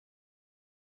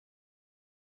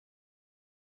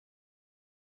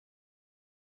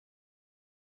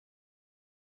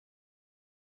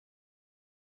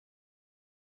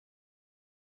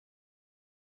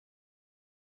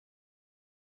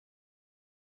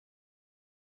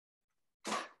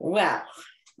Well,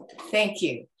 thank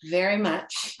you very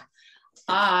much.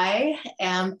 I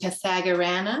am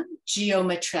Pythagoranna,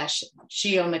 geometressa,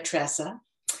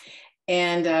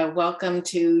 and welcome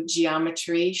to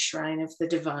Geometry, Shrine of the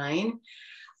Divine.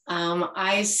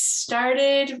 I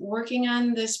started working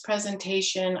on this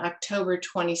presentation October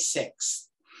 26th,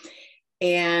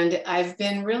 and I've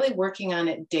been really working on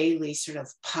it daily, sort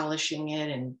of polishing it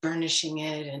and burnishing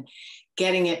it and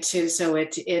getting it to so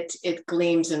it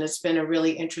gleams, and it's been a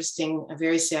really interesting, a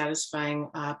very satisfying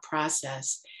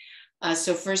process.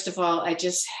 So first of all, I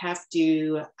just have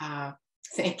to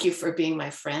thank you for being my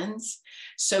friends.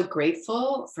 So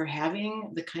grateful for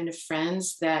having the kind of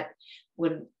friends that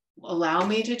would allow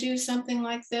me to do something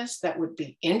like this, that would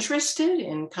be interested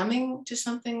in coming to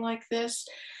something like this.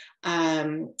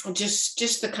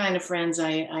 Just the kind of friends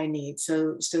I need.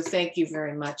 So thank you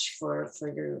very much for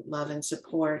your love and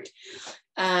support.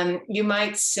 You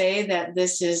might say that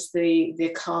this is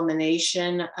the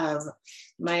culmination of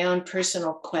my own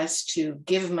personal quest to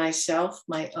give myself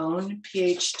my own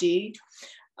PhD,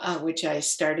 which I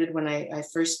started when I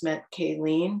first met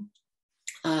Kayleen.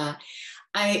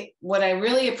 What I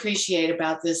really appreciate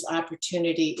about this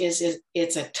opportunity is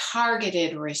it's a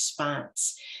targeted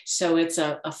response. So it's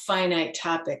a finite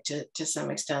topic to some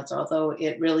extent, although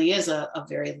it really is a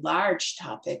very large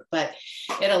topic, but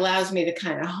it allows me to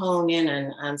kind of hone in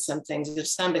on some things. If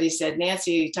somebody said,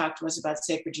 Nancy, talk to us about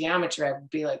sacred geometry, I would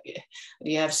be like, do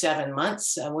you have 7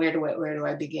 months? Where do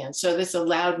I begin? So this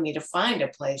allowed me to find a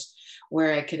place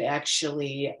where I could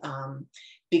actually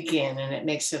begin, and it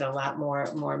makes it a lot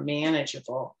more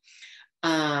manageable.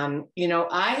 You know,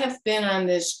 I have been on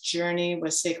this journey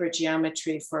with sacred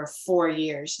geometry for 4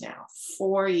 years now,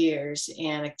 4 years,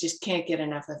 and I just can't get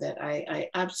enough of it. I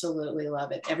absolutely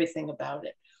love it, everything about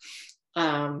it.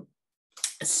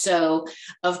 So,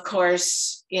 of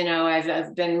course, you know,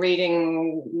 I've been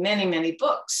reading many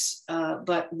books,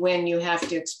 but when you have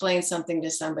to explain something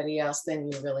to somebody else, then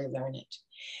you really learn it.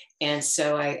 And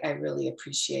so I really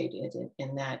appreciate it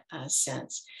in that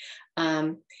sense.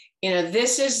 You know,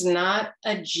 this is not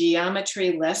a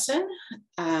geometry lesson.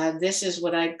 This is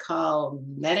what I'd call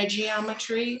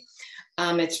metageometry.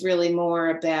 It's really more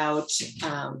about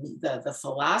the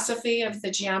philosophy of the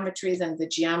geometry than the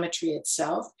geometry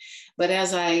itself. But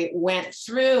as I went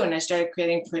through and I started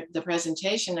creating the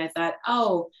presentation, I thought,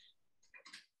 oh,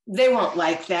 they won't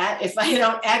like that if I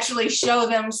don't actually show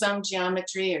them some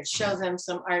geometry or show them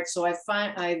some art. So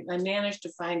I managed to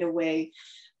find a way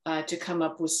to come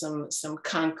up with some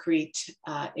concrete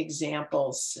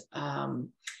examples,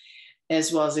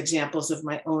 as well as examples of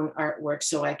my own artwork,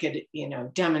 so I could, you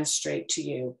know, demonstrate to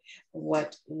you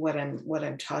what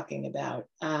I'm talking about.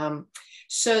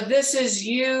 So this is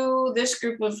you. This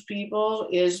group of people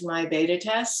is my beta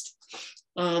test.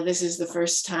 This is the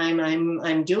first time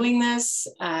I'm doing this.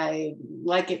 I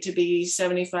like it to be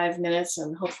 75 minutes,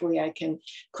 and hopefully I can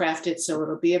craft it so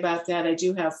it'll be about that. I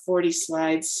do have 40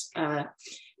 slides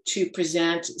to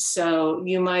present, so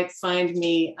you might find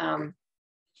me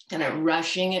kind of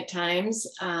rushing at times.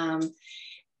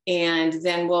 And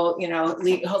then we'll, you know,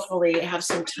 hopefully have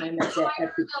some time at the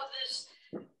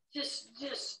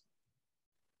just.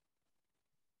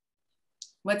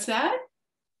 What's that?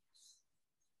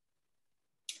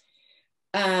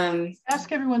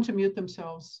 Ask everyone to mute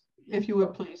themselves, if you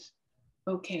would, please.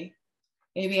 Okay.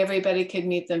 Maybe everybody could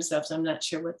mute themselves. I'm not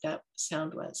sure what that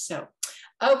sound was. So,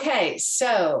 okay.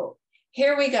 So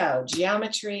here we go.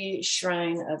 Geometry,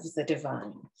 Shrine of the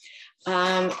Divine.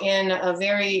 In a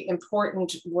very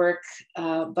important work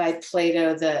by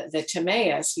Plato, the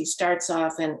Timaeus, he starts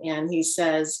off and he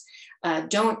says,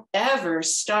 don't ever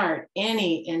start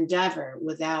any endeavor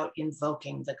without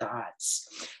invoking the gods.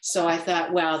 So I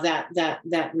thought, wow,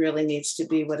 that really needs to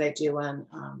be what I do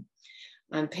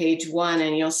on page 1.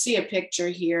 And you'll see a picture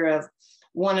here of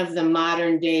one of the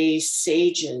modern day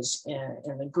sages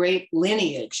in the great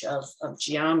lineage of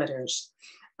geometers.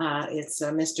 It's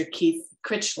Mr. Keith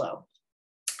Critchlow,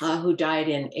 who died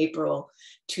in April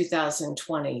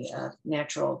 2020 of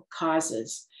natural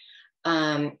causes.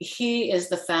 He is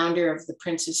the founder of the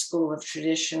Princess School of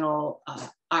Traditional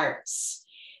Arts,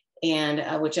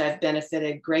 and which I've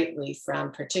benefited greatly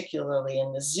from, particularly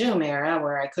in the Zoom era,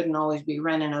 where I couldn't always be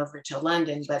running over to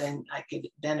London, but I could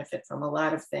benefit from a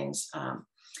lot of things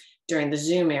during the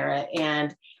Zoom era.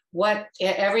 And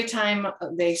every time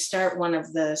they start one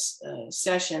of the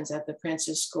sessions at the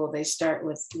Princess School, they start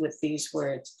with these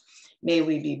words: may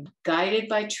we be guided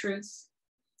by truth,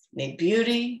 may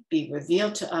beauty be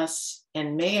revealed to us,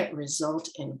 and may it result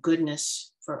in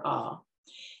goodness for all.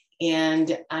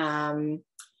 And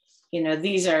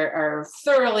these are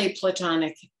thoroughly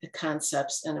Platonic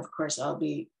concepts. And of course, I'll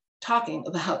be talking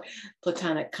about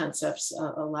Platonic concepts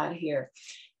a lot here.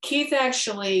 Keith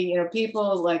actually,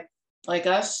 people like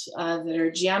us that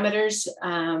are geometers,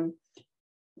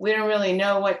 we don't really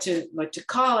know what to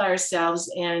call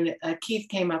ourselves. And Keith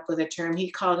came up with a term.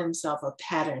 He called himself a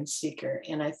pattern seeker.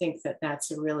 And I think that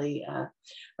that's a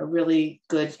really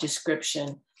good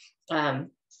description.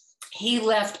 He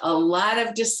left a lot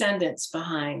of descendants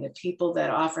behind, the people that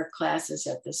offer classes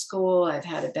at the school. I've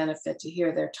had a benefit to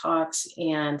hear their talks,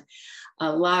 and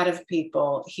a lot of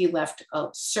people, he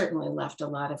certainly left a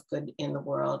lot of good in the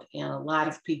world, and a lot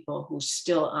of people who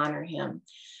still honor him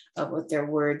with their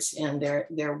words and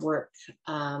their work.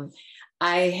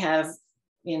 I have,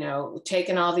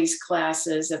 taken all these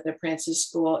classes at the Prince's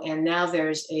School, and now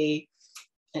there's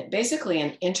basically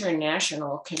an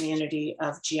international community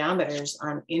of geometers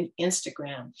on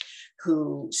Instagram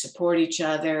who support each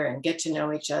other and get to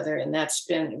know each other. And that's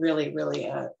been really, really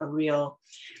a real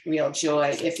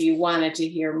joy. If you wanted to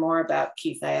hear more about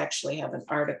Keith, I actually have an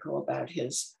article about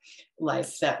his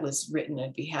life that was written.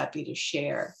 I'd be happy to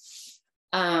share.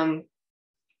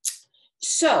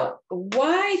 So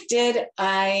why did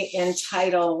I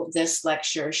entitle this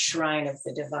lecture Shrine of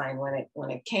the Divine? When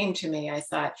it came to me, I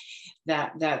thought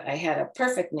that I had a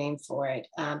perfect name for it.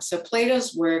 So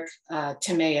Plato's work,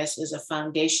 Timaeus, is a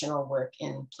foundational work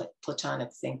in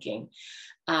Platonic thinking.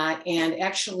 And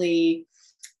actually,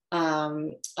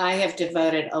 I have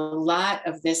devoted a lot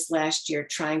of this last year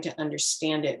trying to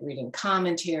understand it, reading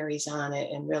commentaries on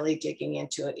it, and really digging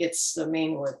into it. It's the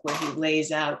main work where he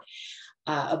lays out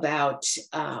about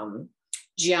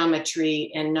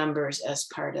geometry and numbers as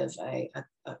part of a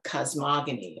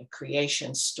cosmogony, a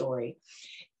creation story.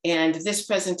 And this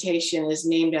presentation is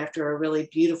named after a really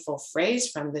beautiful phrase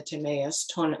from the Timaeus,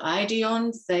 ton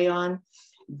aidion theon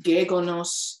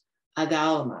gegonos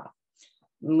agalma,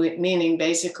 meaning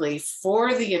basically,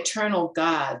 for the eternal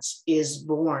gods is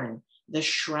born the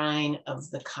shrine of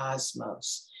the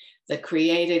cosmos. The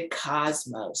created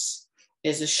cosmos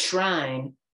is a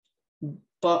shrine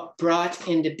brought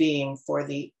into being for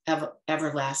the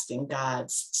everlasting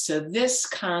gods. So this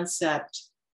concept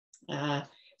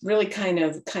really kind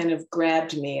of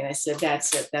grabbed me, and I said,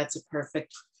 that's it. That's a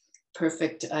perfect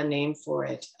name for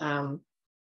it.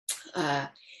 The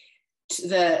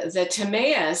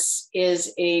Timaeus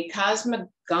is a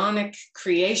cosmogonic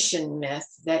creation myth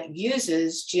that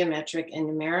uses geometric and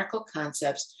numerical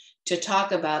concepts to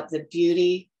talk about the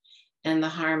beauty and the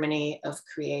harmony of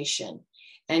creation.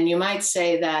 And you might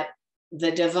say that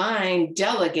the divine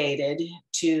delegated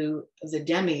to the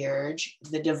demiurge,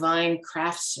 the divine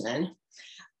craftsman,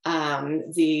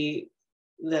 the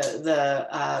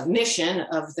mission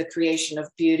of the creation of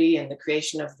beauty and the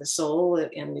creation of the soul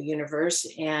in the universe,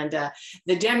 and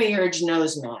the demiurge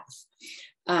knows math.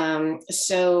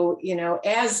 So,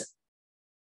 as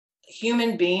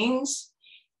human beings,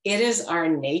 it is our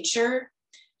nature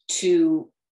to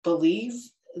believe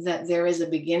that there is a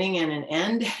beginning and an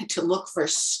end, to look for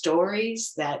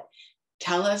stories that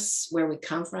tell us where we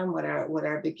come from, what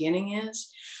our beginning is.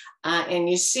 And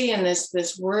you see in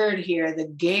this word here, the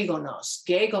gegonos.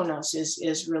 Gegonos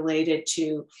is related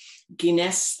to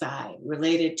ginesthai,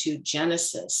 related to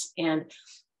Genesis. And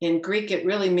in Greek, it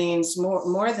really means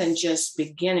more than just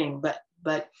beginning,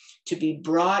 but to be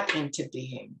brought into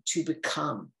being, to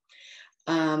become.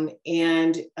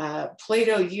 And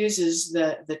Plato uses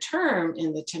the term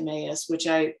in the Timaeus, which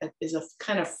is a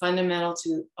kind of fundamental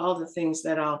to all the things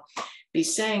that I'll be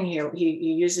saying here.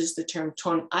 He uses the term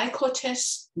ton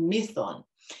eikotes mython,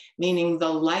 meaning the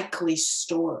likely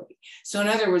story. So in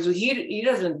other words, he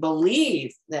doesn't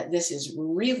believe that this is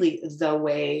really the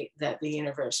way that the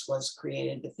universe was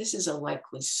created, but this is a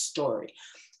likely story.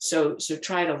 So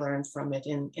try to learn from it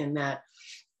in that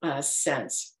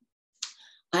sense.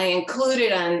 I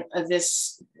included on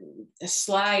this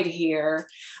slide here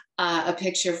a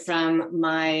picture from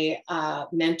my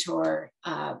mentor,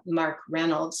 Mark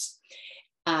Reynolds.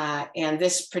 And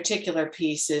this particular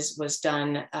piece was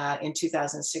done in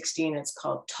 2016. It's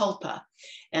called tulpa.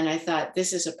 And I thought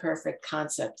this is a perfect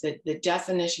concept. The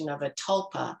definition of a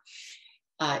tulpa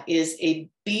is a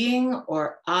being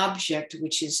or object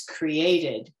which is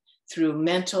created through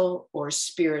mental or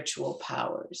spiritual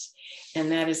powers. And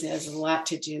that has a lot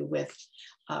to do with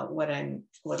what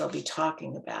I'll be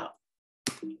talking about.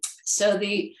 So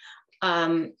the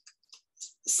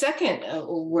second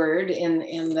word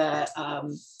in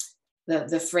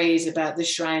the phrase about the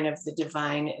shrine of the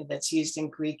divine that's used in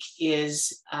Greek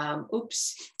is the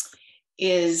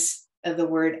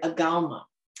word agalma.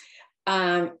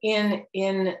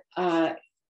 In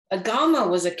Agama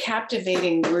was a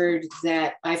captivating word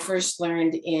that I first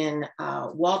learned in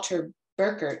Walter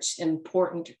Burkert's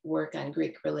important work on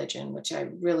Greek religion, which I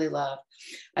really love.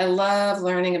 I love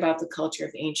learning about the culture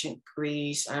of ancient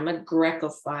Greece. I'm a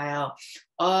Grecophile,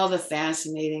 all the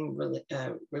fascinating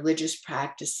religious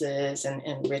practices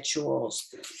and rituals.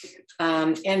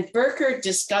 And Burkert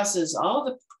discusses all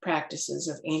the practices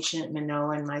of ancient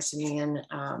Minoan, Mycenaean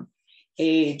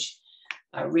age,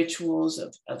 rituals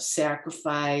of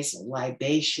sacrifice and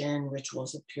libation,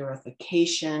 rituals of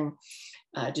purification,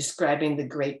 describing the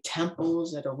great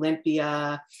temples at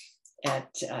Olympia,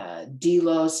 at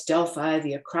Delos, Delphi,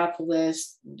 the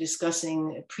Acropolis,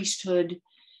 discussing priesthood,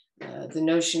 the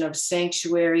notion of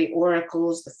sanctuary,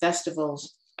 oracles, the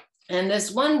festivals. And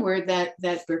this one word that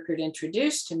Burkert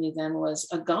introduced to me then was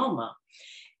agalma.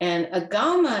 And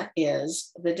agalma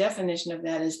is, the definition of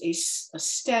that is a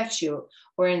statue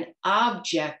or an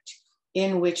object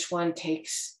in which one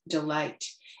takes delight.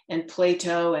 And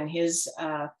Plato and his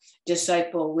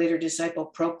later disciple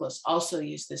Proclus also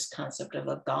used this concept of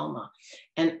agalma.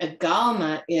 And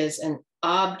agalma is an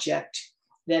object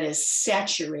that is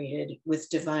saturated with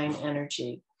divine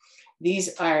energy.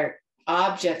 These are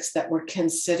objects that were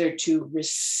considered to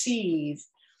receive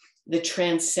the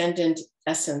transcendent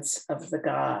essence of the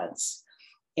gods.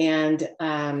 And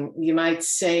you might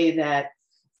say that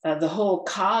the whole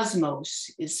cosmos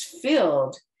is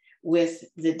filled with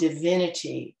the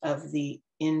divinity of the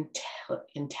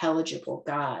intelligible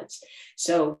gods.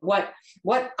 So what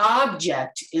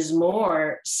object is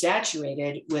more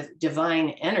saturated with divine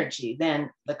energy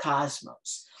than the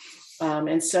cosmos?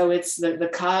 And so it's the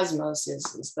cosmos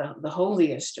is the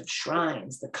holiest of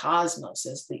shrines. The cosmos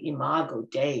is the imago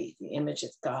Dei, the image of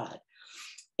God.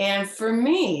 And for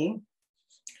me,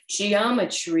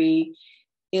 geometry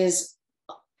is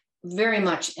very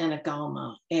much an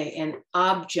agalma, an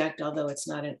object, although it's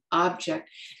not an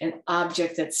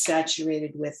object that's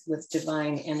saturated with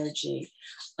divine energy.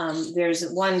 There's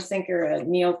one thinker, a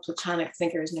Neoplatonic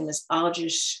thinker, his name is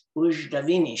Algis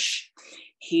Uždavinys.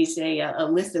 He's a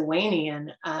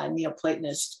Lithuanian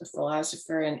Neoplatonist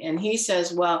philosopher, and he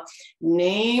says, well,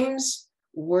 names,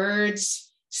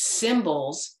 words,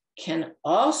 symbols can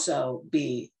also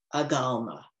be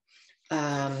agalma.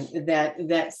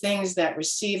 That things that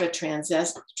receive a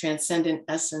transcendent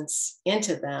essence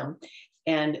into them,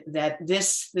 and that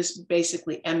this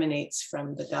basically emanates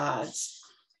from the gods.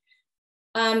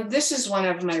 This is one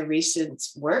of my recent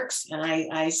works, and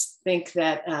I think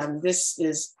that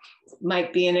this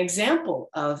might be an example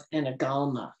of an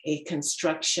agalma, a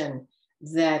construction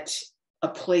that a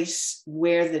place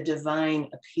where the divine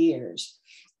appears.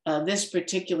 This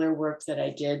particular work that I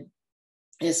did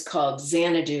is called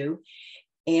Xanadu,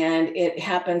 and it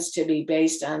happens to be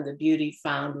based on the beauty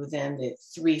found within the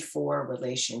 3-4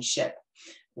 relationship,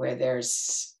 where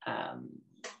there's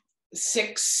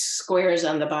 6 squares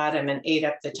on the bottom and 8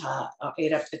 up the top,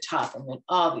 and then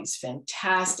all these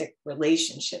fantastic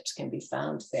relationships can be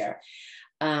found there.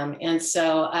 And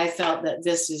so I felt that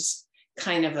this is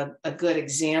kind of a good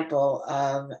example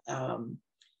of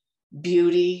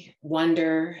beauty,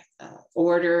 wonder,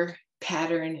 order,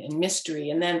 pattern, and mystery.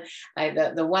 And then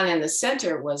the one in the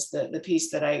center was the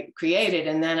piece that I created,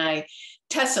 and then I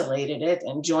tessellated it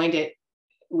and joined it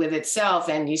with itself,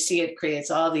 and you see it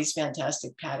creates all these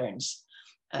fantastic patterns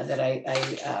that I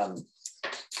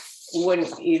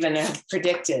wouldn't even have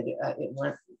predicted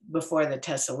before the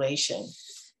tessellation.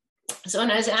 So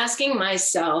when I was asking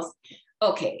myself,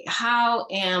 okay, how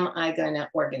am I going to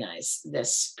organize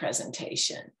this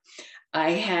presentation?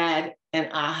 I had an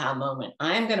aha moment.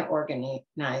 I'm going to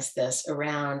organize this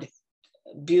around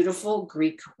beautiful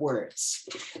Greek words.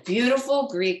 Beautiful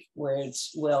Greek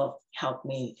words will help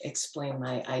me explain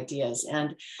my ideas.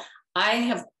 And I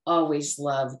have always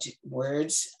loved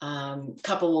words.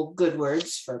 Couple of good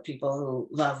words for people who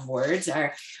love words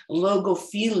are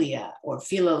logophilia or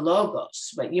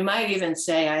philologos, but you might even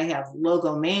say I have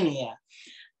logomania.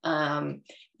 I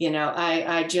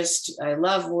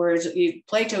love words.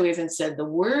 Plato even said the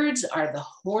words are the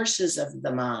horses of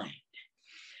the mind.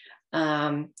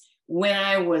 When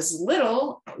I was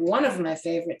little, one of my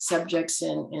favorite subjects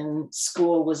in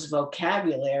school was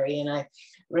vocabulary. And I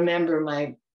remember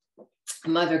my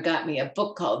mother got me a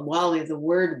book called Wally the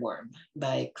Wordworm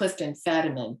by Clifton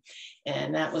Fadiman.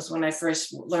 And that was when I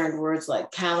first learned words like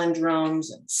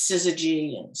palindromes and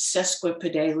syzygy and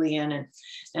sesquipedalian.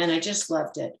 And I just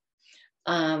loved it.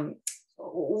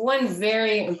 One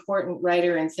very important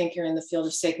writer and thinker in the field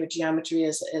of sacred geometry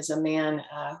is a man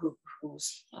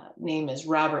whose name is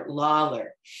Robert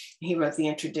Lawler. He wrote the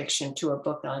introduction to a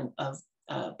book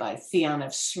by Theon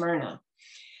of Smyrna.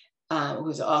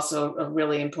 who's also a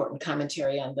really important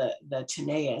commentary on the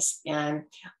Timaeus. And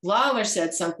Lawler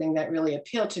said something that really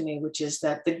appealed to me, which is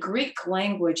that the Greek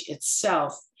language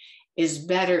itself is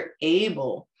better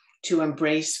able to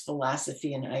embrace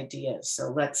philosophy and ideas.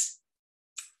 So let's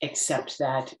accept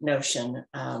that notion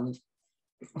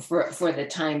for the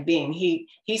time being.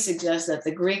 He suggests that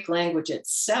the Greek language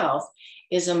itself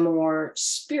is a more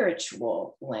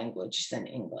spiritual language than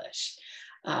English.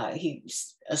 He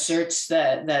asserts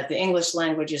that the English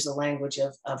language is a language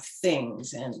of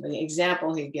things. And the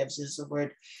example he gives is the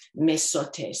word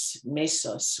mesotes,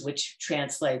 mesos, which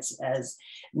translates as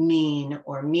mean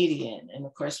or median. And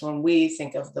of course, when we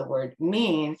think of the word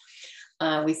mean,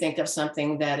 we think of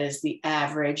something that is the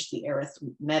average, the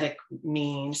arithmetic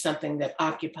mean, something that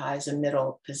occupies a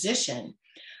middle position.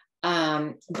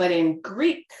 But in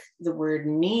Greek, the word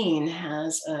mean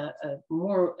has a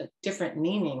different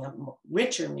meaning, a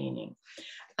richer meaning.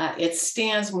 It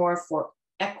stands more for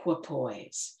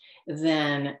equipoise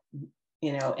than,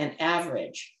 an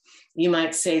average. You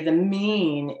might say the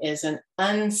mean is an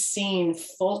unseen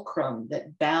fulcrum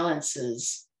that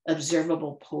balances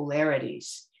observable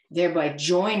polarities, thereby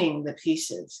joining the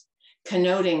pieces,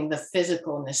 connoting the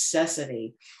physical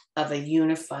necessity of a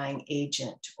unifying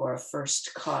agent or a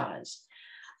first cause.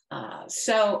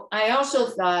 So I also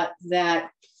thought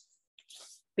that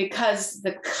because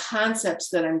the concepts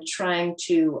that I'm trying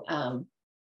to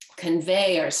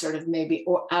convey are sort of maybe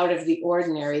out of the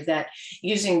ordinary, that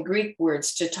using Greek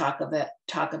words to talk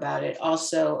about it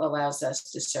also allows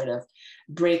us to sort of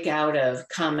break out of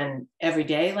common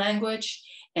everyday language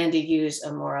and to use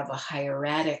a more of a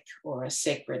hieratic or a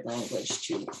sacred language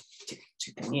to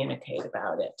communicate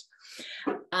about it.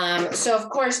 So of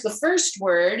course, the first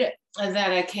word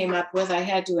that I came up with, I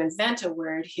had to invent a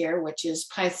word here, which is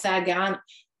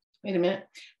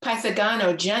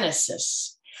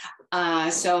Pythagonogenesis.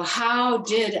 So how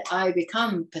did I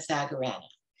become Pythagoranna?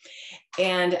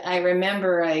 And I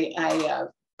remember I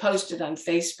posted on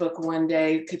Facebook one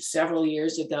day, several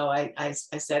years ago, I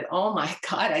said, oh my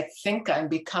God, I think I'm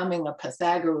becoming a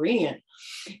Pythagorean.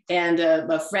 And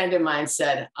a friend of mine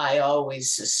said, I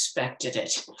always suspected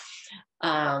it.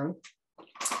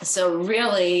 So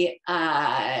really,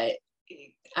 I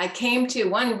came to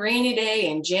one rainy day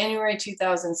in January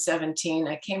 2017,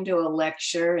 I came to a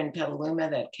lecture in Petaluma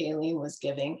that Kayleen was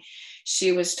giving.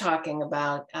 She was talking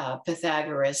about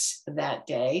Pythagoras that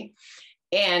day.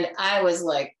 And I was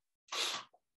like,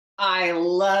 I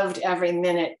loved every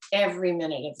minute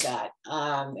of that.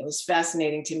 It was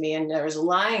fascinating to me. And there was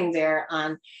lying there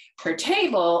on her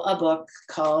table a book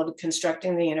called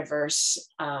Constructing the Universe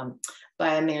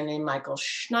by a man named Michael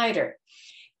Schneider.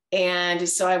 And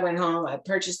so I went home, I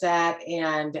purchased that,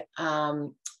 and I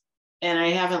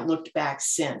haven't looked back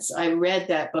since. I read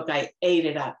that book, I ate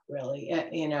it up, really.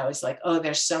 It's like, oh,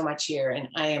 there's so much here, and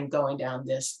I am going down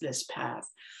this path.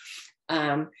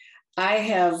 I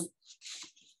have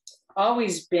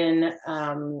always been,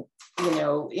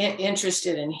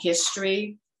 interested in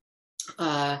history.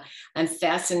 I'm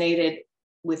fascinated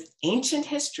with ancient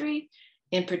history.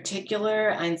 In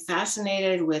particular, I'm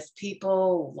fascinated with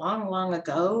people long, long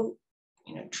ago,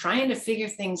 trying to figure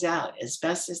things out as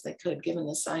best as they could, given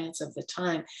the science of the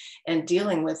time, and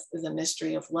dealing with the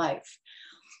mystery of life.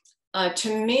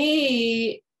 To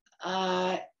me,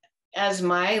 as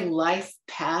my life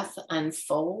path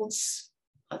unfolds,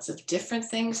 lots of different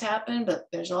things happen, but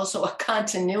there's also a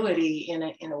continuity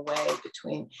in a way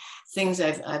between things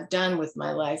I've done with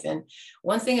my life. And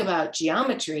one thing about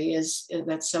geometry is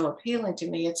that's so appealing to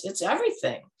me. It's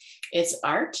everything. It's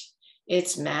art,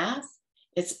 it's math,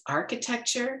 it's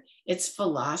architecture, it's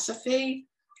philosophy,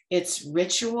 it's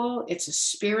ritual, it's a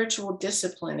spiritual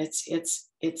discipline. It's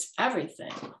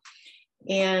everything.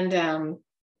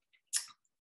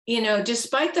 And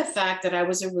despite the fact that I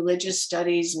was a religious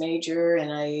studies major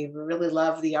and I really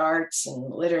love the arts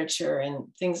and literature and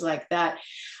things like that,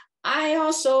 I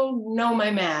also know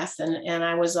my math. And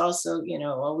I was also,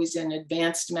 always in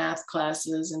advanced math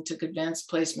classes and took advanced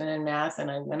placement in math.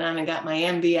 And I went on and got my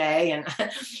MBA. And,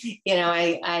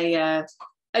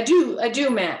 I do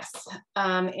math.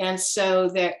 And so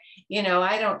there,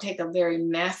 I don't take a very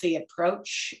mathy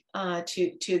approach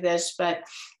to this, but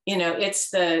it's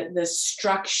the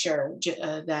structure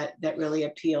that really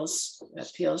appeals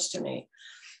to me.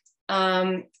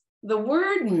 The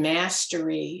word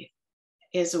mastery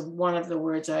is one of the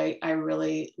words I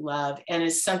really love, and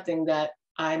is something that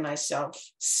I myself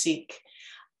seek.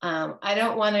 I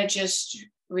don't want to just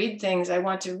read things. I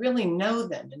want to really know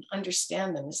them and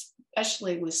understand them,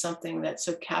 especially with something that's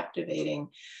so captivating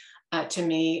to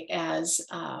me as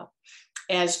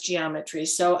geometry.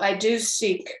 So I do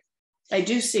seek I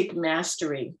do seek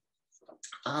mastery.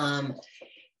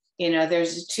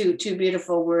 There's two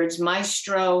beautiful words,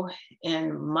 maestro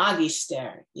and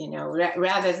magister,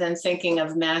 rather than thinking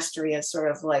of mastery as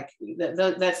sort of like,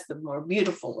 that's the more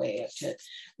beautiful way to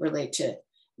relate to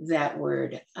that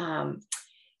word. And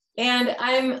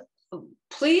I'm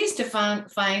pleased to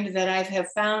find that I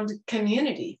have found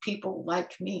community, people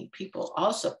like me, people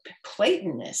also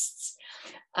Platonists.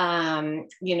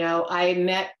 I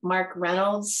met Mark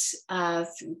Reynolds,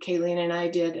 Kayleen and I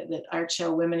did the art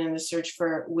show Women in the Search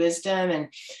for Wisdom, and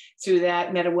through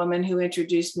that met a woman who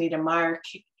introduced me to Mark,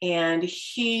 and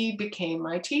he became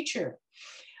my teacher.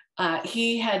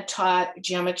 He had taught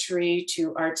geometry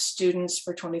to art students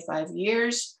for 25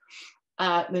 years.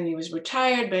 Then he was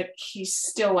retired, but he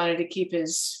still wanted to keep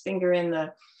his finger in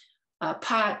the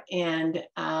pot, and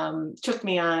took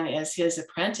me on as his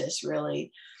apprentice,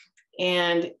 really.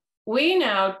 And we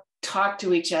now talk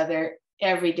to each other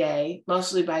every day,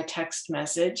 mostly by text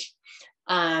message.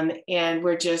 And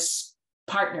we're just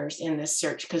partners in this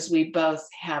search because we both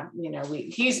have,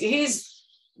 he's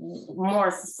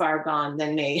more far gone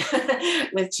than me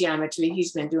with geometry.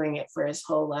 He's been doing it for his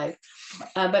whole life,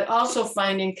 but also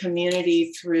finding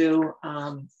community through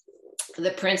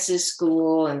the Prince's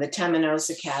School and the Temenos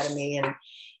Academy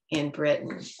in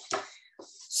Britain.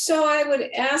 So I would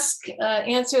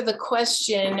answer the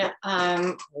question,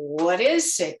 what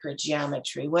is sacred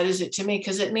geometry? What is it to me?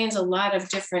 Because it means a lot of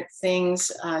different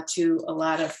things to a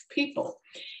lot of people.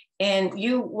 And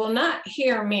you will not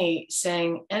hear me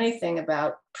saying anything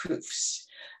about proofs.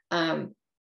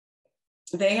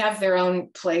 They have their own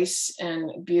place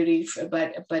and beauty,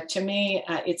 but to me,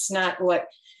 it's not what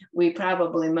we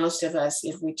probably, most of us,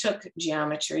 if we took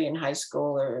geometry in high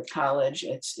school or college,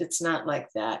 it's not like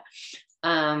that.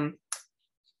 I'm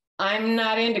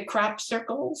not into crop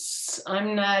circles.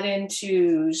 I'm not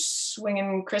into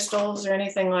swinging crystals or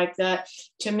anything like that.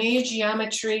 To me,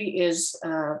 geometry is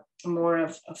more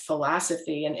of a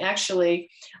philosophy. And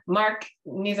actually,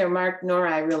 neither Mark nor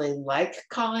I really like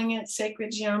calling it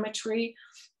sacred geometry.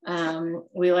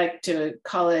 We like to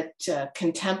call it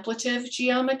contemplative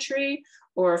geometry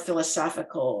or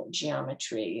philosophical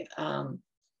geometry. And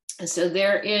so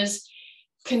there is,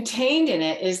 contained in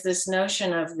it is this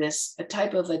notion of a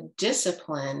type of a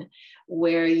discipline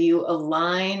where you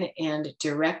align and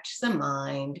direct the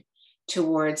mind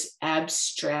towards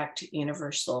abstract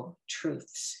universal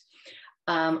truths.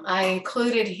 I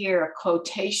included here a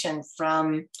quotation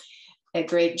from a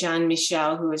great John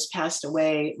Michel who has passed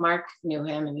away. Mark knew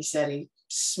him, and he said he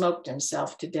smoked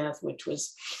himself to death, which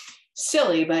was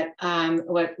silly, but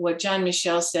what John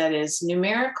Michel said is,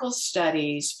 numerical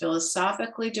studies,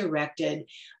 philosophically directed,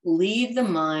 lead the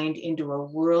mind into a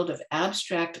world of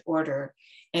abstract order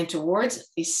and towards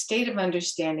a state of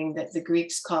understanding that the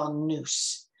Greeks call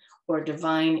nous, or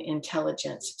divine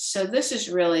intelligence. So this is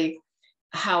really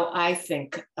how I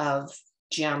think of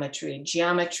geometry.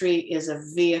 Geometry is a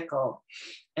vehicle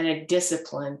and a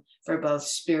discipline for both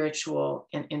spiritual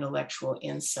and intellectual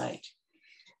insight.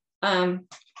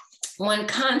 One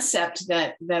concept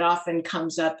that often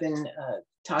comes up in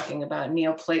talking about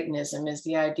Neoplatonism is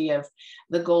the idea of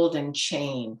the golden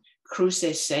chain,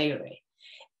 cruce sere.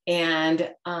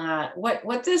 And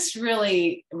what this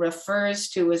really refers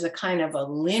to is a kind of a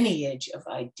lineage of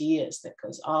ideas that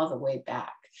goes all the way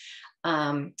back.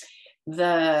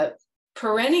 The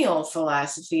perennial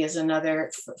philosophy is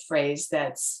another phrase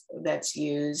that's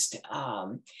used.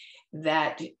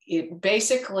 That it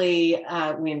basically,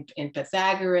 in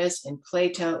Pythagoras, in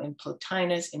Plato, in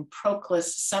Plotinus, in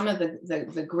Proclus, some of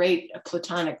the great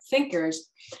Platonic thinkers,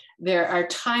 there are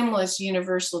timeless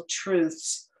universal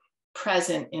truths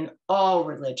present in all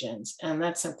religions. And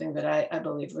that's something that I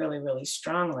believe really, really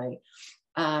strongly.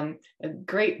 A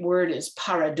great word is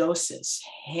paradosis,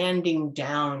 handing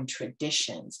down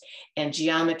traditions. And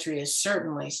geometry is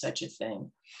certainly such a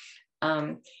thing.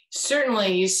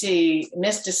 Certainly you see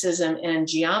mysticism and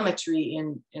geometry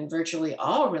in virtually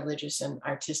all religious and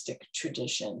artistic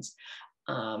traditions.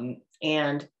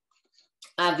 And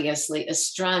obviously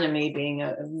astronomy being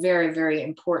a very, very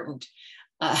important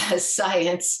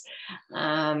science,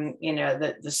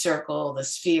 the circle, the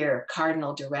sphere,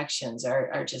 cardinal directions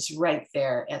are just right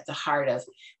there at the heart of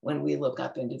when we look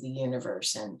up into the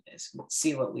universe and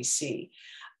see what we see.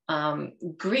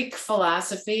 Greek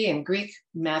philosophy and Greek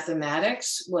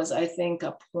mathematics was, I think,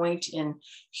 a point in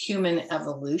human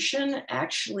evolution,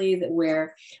 actually,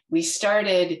 where we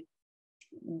started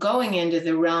going into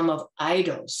the realm of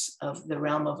eidos, of the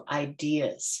realm of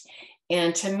ideas.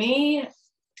 And to me,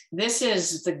 this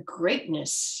is the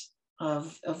greatness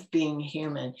of being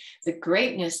human. The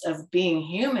greatness of being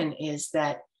human is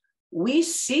that we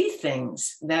see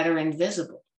things that are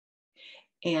invisible.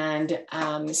 And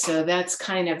so that's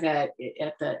kind of at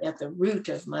the root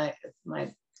of my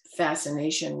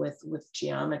fascination with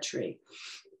geometry.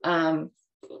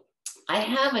 I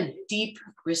have a deep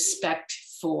respect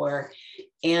for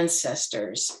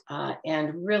ancestors,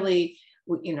 and really,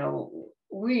 you know,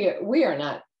 we are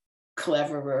not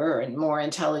cleverer and more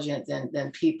intelligent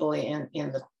than people in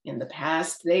the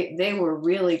past. They were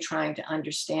really trying to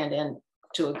understand, and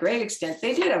to a great extent,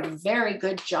 they did a very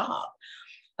good job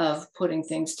of putting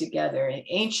things together.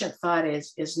 Ancient thought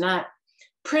is not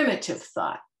primitive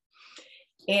thought.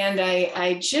 And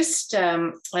I just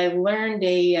I learned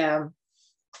a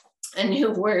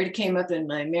new word came up in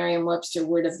my Merriam-Webster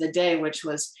word of the day, which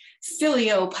was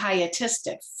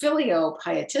filiopietistic.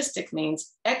 Filiopietistic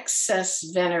means excess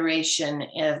veneration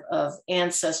of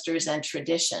ancestors and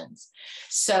traditions.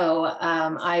 So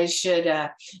I should,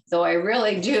 though I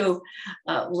really do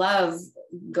love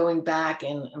going back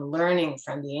and learning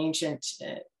from the ancient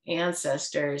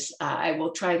ancestors, I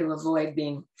will try to avoid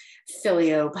being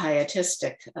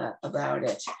filiopietistic about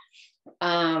it.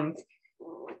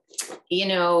 You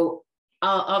know,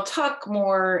 I'll talk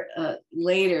more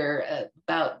later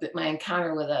about my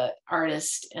encounter with an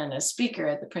artist and a speaker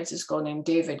at the Princess School named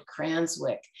David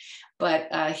Cranswick,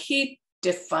 but he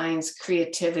defines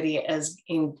creativity as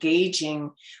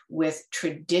engaging with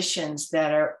traditions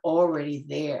that are already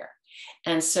there.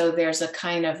 And so there's a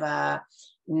kind of a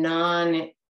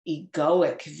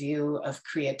non-egoic view of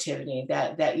creativity,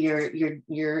 that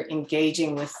you're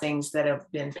engaging with things that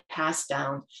have been passed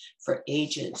down for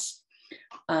ages.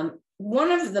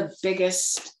 One of the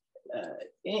biggest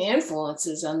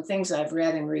influences on things I've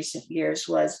read in recent years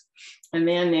was a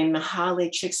man named Mihaly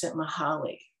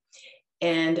Csikszentmihalyi.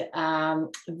 And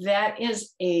that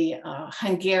is a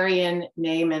Hungarian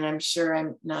name, and I'm sure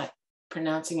I'm not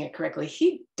pronouncing it correctly.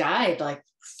 He died like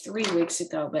 3 weeks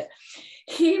ago, but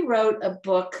he wrote a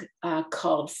book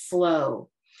called Flow.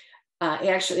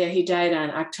 Actually, he died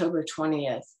on October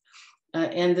 20th.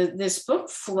 And this book,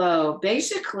 Flow,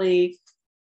 basically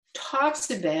talks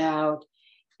about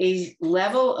a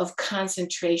level of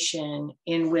concentration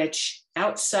in which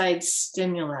outside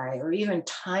stimuli or even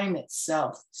time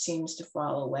itself seems to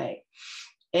fall away.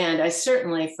 And I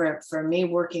certainly, for me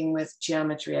working with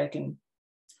geometry, I can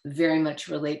very much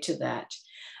relate to that.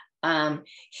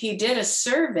 He did a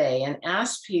survey and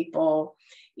asked people,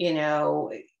 you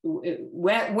know,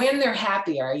 when they're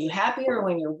happy. Are you happier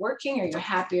when you're working, or you're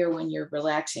happier when you're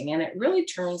relaxing? And it really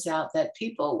turns out that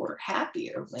people were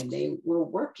happier when they were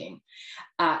working,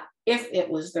 if it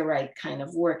was the right kind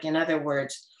of work. In other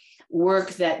words, work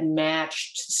that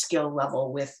matched skill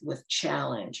level with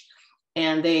challenge.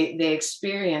 And they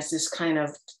experienced this kind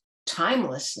of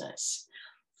timelessness,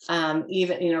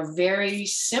 even, you know, very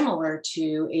similar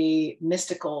to a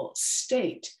mystical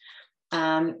state.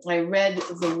 I read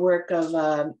the work of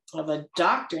a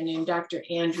doctor named Dr.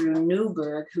 Andrew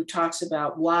Newberg, who talks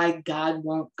about why God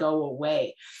won't go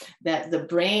away, that the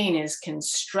brain is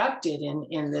constructed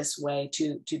in this way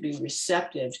to be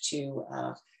receptive to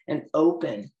and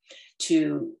open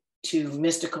to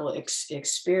mystical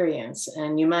experience.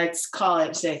 And you might call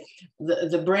it, say,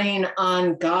 the brain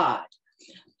on God,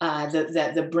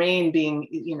 that the brain being,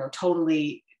 you know,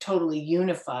 totally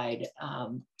unified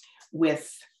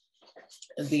with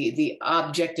the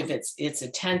object of its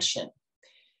attention.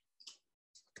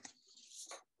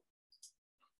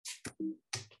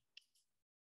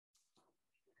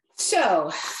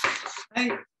 So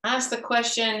I asked the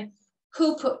question,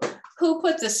 who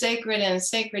put the sacred in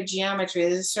sacred geometry?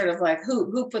 This is sort of like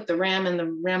who put the ram in the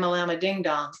Ramalama Ding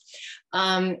Dong?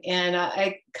 And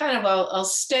I kind of, I'll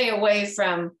stay away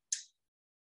from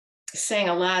saying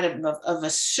a lot of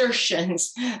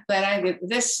assertions, but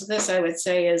this I would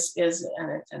say is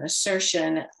an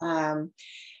assertion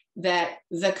that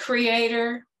the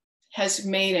Creator has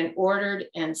made an ordered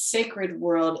and sacred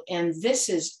world, and this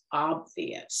is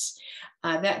obvious.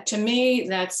 That to me,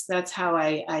 that's how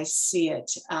I see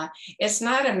it. It's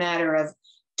not a matter of,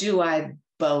 do I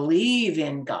believe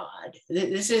in God?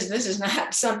 This is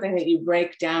not something that you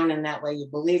break down in that way, you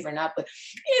believe or not, but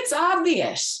it's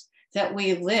obvious that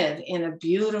we live in a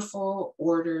beautiful,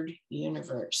 ordered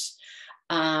universe.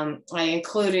 I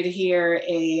included here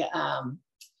a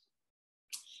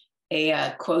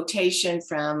quotation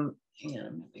from, hang on,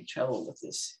 I'm having trouble with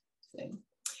this thing.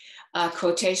 A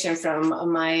quotation from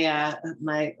my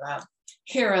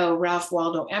hero, Ralph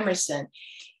Waldo Emerson.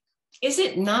 Is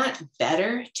it not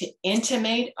better to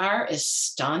intimate our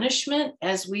astonishment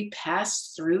as we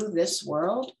pass through this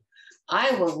world?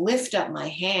 I will lift up my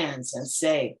hands and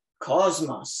say,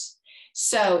 Cosmos.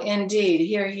 So indeed,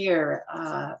 here,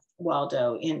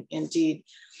 Waldo. Indeed,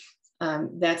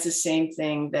 that's the same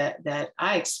thing that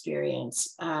I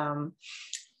experience.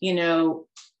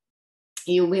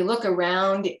 We look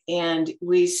around and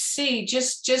we see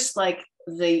just like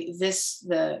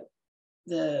the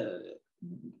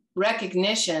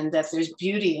recognition that there's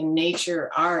beauty in nature,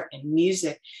 art, and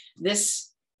music.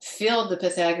 This filled the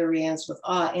Pythagoreans with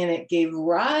awe, and it gave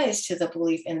rise to the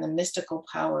belief in the mystical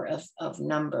power of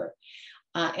number.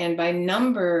 And by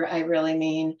number, I really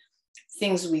mean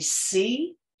things we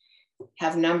see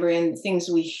have number in, things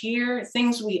we hear,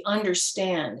 things we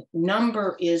understand.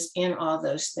 Number is in all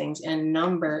those things, and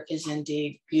number is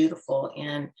indeed beautiful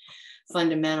and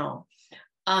fundamental.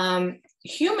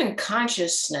 Human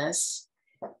consciousness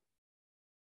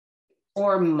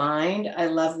or mind, I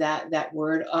love that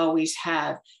word, always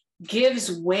have, gives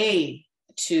way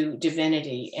to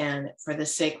divinity and for the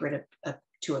sacred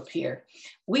to appear.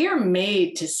 We are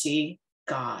made to see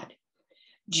God.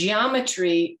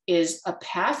 Geometry is a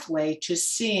pathway to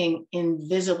seeing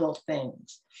invisible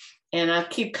things. And I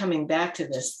keep coming back to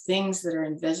this, things that are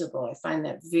invisible. I find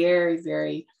that very,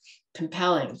 very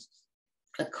compelling.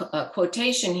 A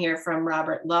quotation here from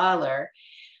Robert Lawler: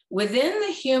 within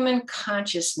the human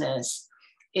consciousness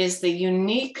is the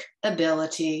unique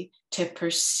ability to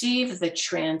perceive the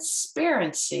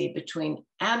transparency between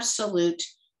absolute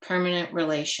permanent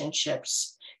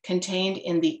relationships contained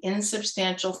in the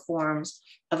insubstantial forms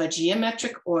of a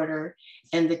geometric order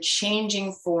and the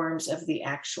changing forms of the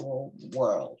actual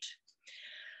world.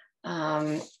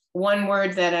 One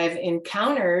word that I've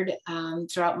encountered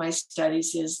throughout my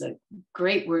studies is a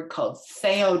great word called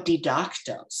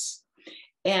theodidactos.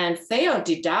 And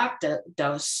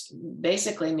theodidactos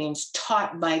basically means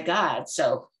taught by God.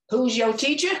 So who's your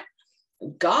teacher?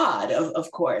 God,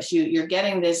 of course. You're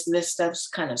getting this stuff's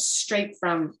kind of straight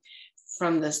from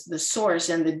the source,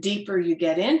 and the deeper you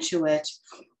get into it,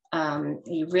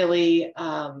 you really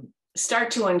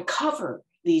start to uncover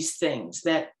these things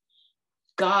that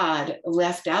God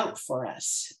left out for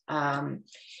us. And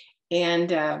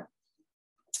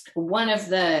one of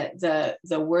the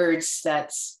words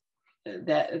that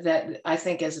I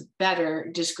think is a better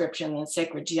description than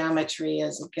sacred geometry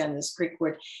is, again, this Greek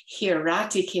word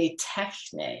hieratike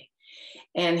techne.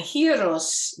 And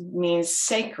hieros means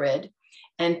sacred,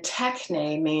 and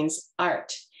techne means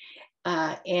art.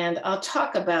 And I'll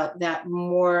talk about that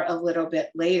more a little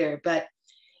bit later. But,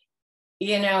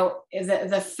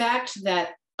 the fact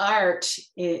that art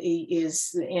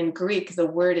is, in Greek, the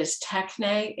word is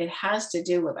techne, it has to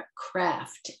do with a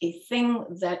craft, a thing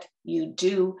that you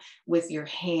do with your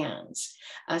hands.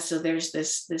 So there's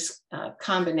this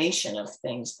combination of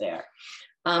things there.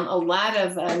 A lot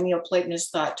of Neoplatonist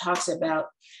thought talks about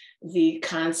the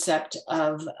concept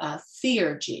of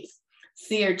theurgy.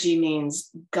 Theurgy means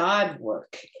God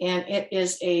work, and it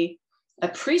is a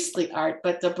priestly art,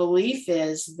 but the belief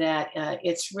is that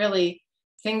it's really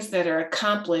things that are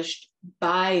accomplished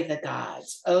by the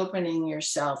gods, opening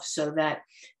yourself so that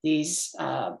these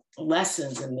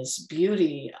lessons and this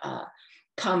beauty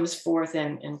comes forth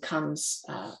and comes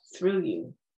through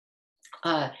you.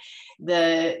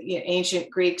 The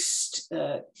ancient Greeks,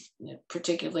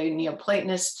 particularly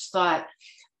Neoplatonists, thought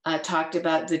talked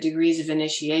about the degrees of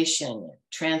initiation,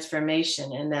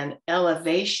 transformation, and then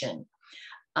elevation.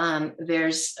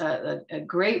 There's a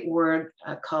great word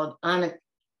called onagaji,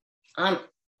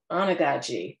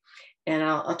 and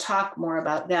I'll talk more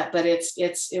about that, but it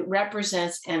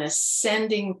represents an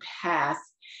ascending path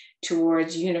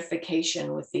towards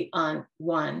unification with the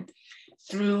one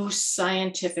through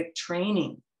scientific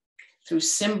training, through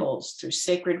symbols, through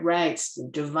sacred rites,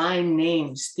 through divine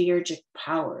names, theurgic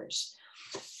powers.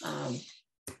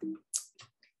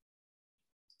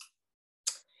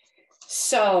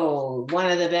 So one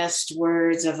of the best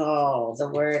words of all, the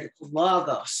word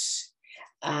logos.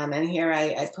 And here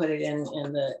I put it in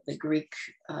the Greek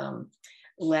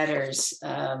letters.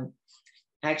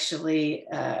 Actually,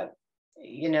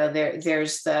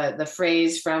 there's the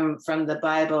phrase from the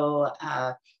Bible,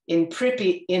 in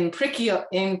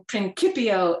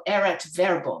principio erat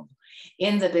verbum.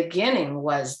 In the beginning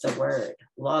was the word,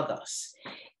 logos.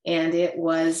 And it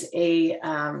was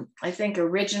I think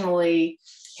originally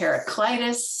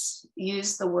Heraclitus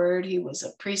used the word. He was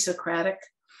a pre-Socratic.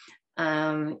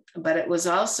 But it was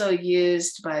also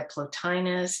used by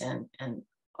Plotinus and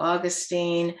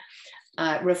Augustine,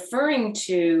 referring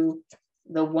to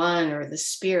the one or the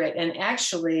spirit. And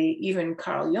actually, even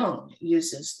Carl Jung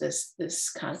uses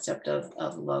this concept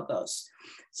of logos.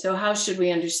 So how should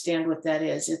we understand what that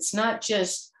is? It's not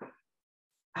just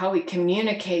how we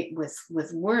communicate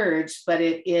with words, but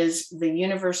it is the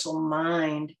universal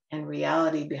mind and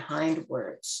reality behind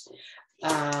words.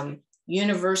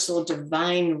 universal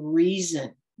divine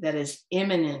reason that is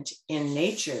immanent in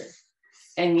nature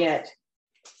and yet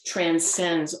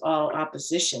transcends all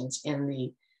oppositions in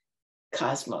the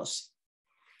cosmos.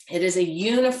 It is a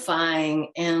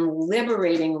unifying and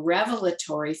liberating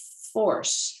revelatory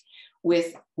force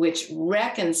with which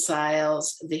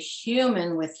reconciles the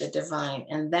human with the divine.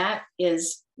 And that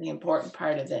is the important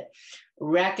part of it,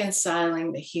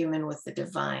 reconciling the human with the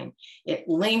divine. It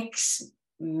links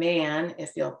man,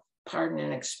 if you'll pardon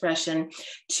an expression,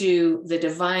 to the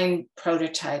divine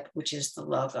prototype, which is the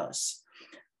Logos.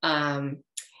 And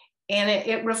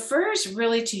it refers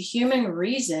really to human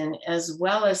reason as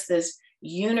well as this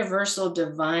universal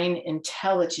divine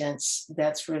intelligence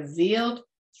that's revealed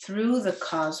through the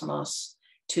cosmos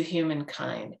to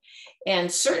humankind.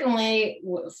 And certainly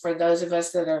for those of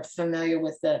us that are familiar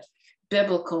with the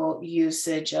biblical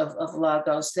usage of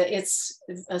Logos, that it's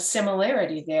a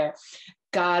similarity there.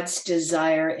 God's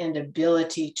desire and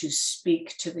ability to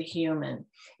speak to the human.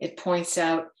 It points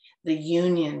out the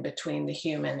union between the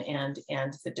human and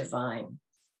the divine.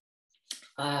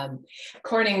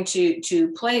 According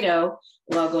to Plato,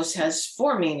 Logos has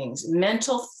 4 meanings: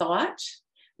 mental thought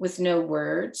with no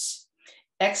words,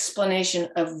 explanation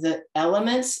of the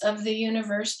elements of the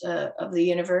universe,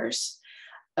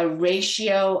 a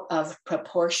ratio of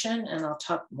proportion, and I'll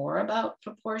talk more about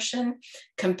proportion,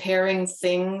 comparing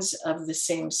things of the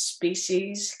same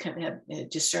species,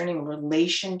 discerning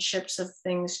relationships of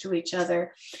things to each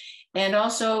other, and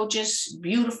also just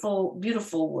beautiful,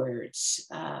 beautiful words.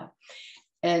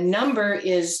 And number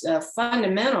is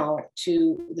fundamental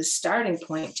to the starting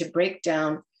point to break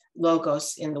down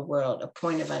Logos in the world, a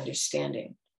point of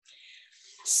understanding.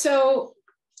 So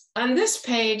on this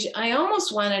page, I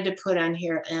almost wanted to put on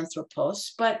here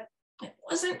anthropos, but it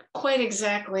wasn't quite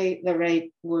exactly the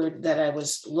right word that I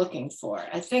was looking for.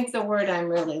 I think the word I'm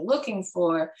really looking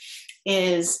for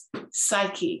is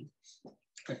psyche,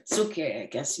 or psyche, I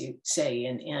guess you say.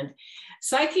 And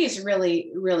psyche is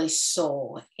really, really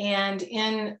soul. And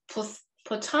in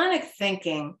Platonic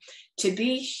thinking, to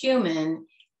be human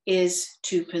is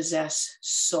to possess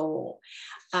soul.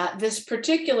 This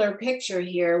particular picture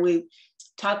here, we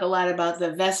talk a lot about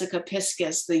the vesica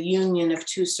piscis, the union of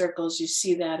 2 circles. You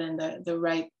see that in the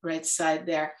right side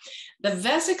there. The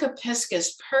vesica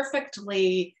piscis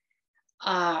perfectly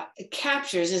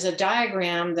is a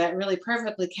diagram that really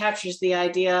perfectly captures the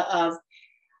idea of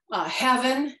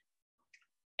heaven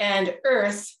and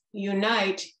earth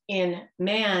unite in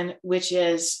man, which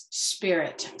is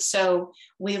spirit. So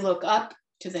we look up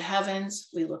to the heavens,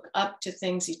 we look up to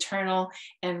things eternal,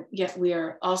 and yet we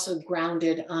are also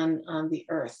grounded on the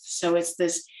earth. So it's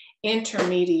this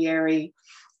intermediary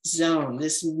zone,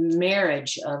 this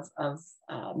marriage of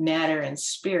matter and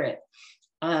spirit.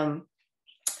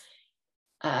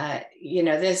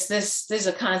 This is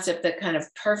a concept that kind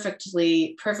of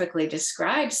perfectly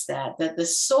describes that the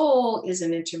soul is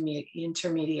an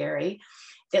intermediary.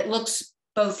 It looks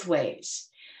both ways.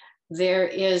 There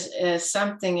is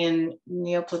something in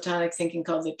Neoplatonic thinking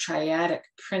called the triadic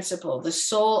principle. The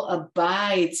soul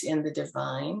abides in the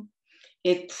divine.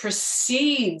 It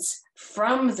proceeds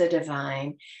from the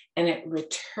divine and it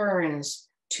returns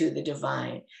to the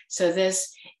divine. So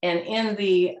this, and in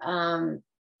the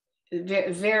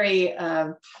very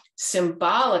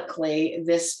symbolically,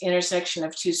 this intersection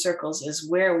of 2 circles is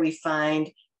where we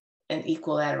find an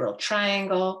equilateral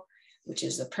triangle, which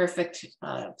is the perfect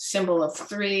symbol of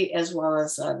 3, as well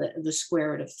as the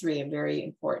square root of 3, a very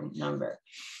important number.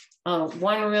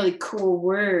 One really cool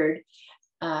word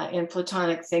in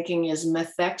Platonic thinking is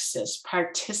methexis,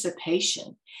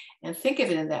 participation. And think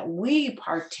of it in that we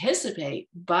participate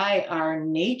by our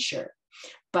nature,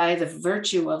 by the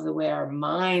virtue of the way our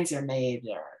minds are made,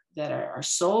 that our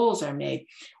souls are made.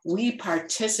 We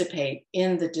participate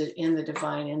in the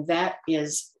divine, and that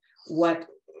is what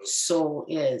soul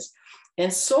is.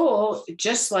 And soul,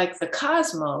 just like the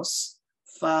cosmos,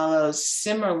 follows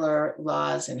similar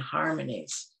laws and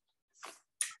harmonies.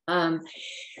 One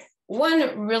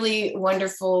really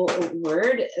wonderful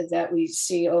word that we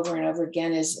see over and over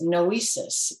again is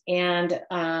noesis. And,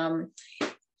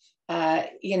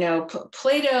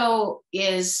 Plato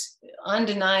is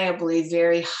undeniably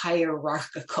very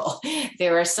hierarchical.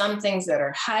 There are some things that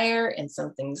are higher and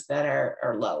some things that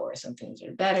are lower. Some things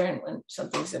are better and some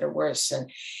things that are worse.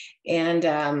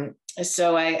 And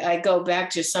so I go back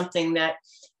to something that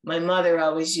my mother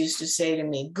always used to say to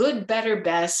me: good, better,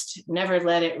 best, never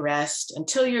let it rest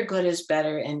until your good is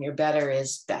better and your better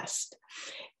is best.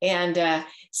 And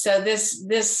so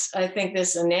this, I think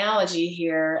this analogy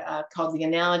here called the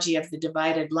analogy of the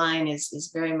divided line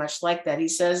is very much like that. He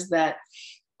says that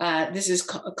This is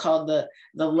called the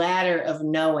ladder of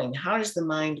knowing. How does the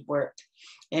mind work?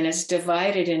 And it's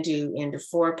divided into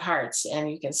 4 parts.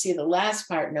 And you can see the last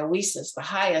part, noesis, the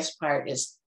highest part,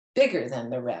 is bigger than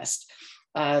the rest.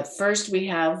 First, we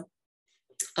have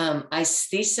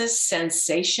aesthesis,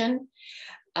 sensation.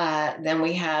 Then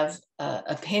we have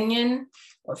opinion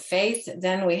or faith.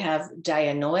 Then we have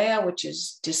dianoia, which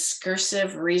is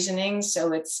discursive reasoning.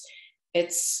 So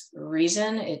it's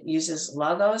reason, it uses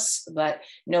logos, but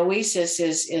noesis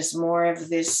is more of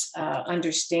this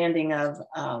understanding of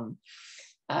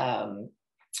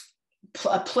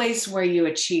a place where you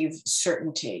achieve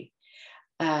certainty,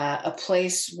 a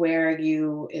place where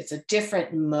it's a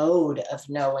different mode of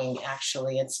knowing.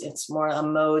 Actually, it's more a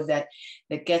mode that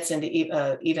gets into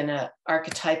even an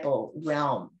archetypal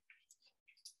realm.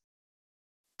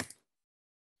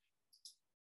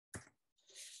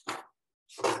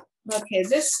 Okay,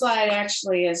 this slide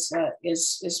actually is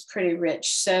pretty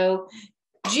rich. So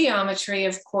geometry,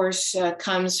 of course,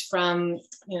 comes from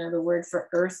the word for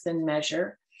earth and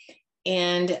measure,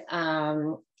 and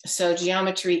so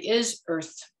geometry is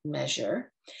earth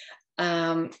measure,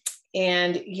 and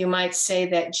you might say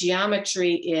that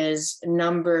geometry is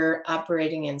number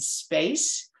operating in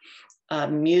space.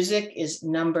 Music is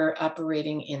number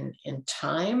operating in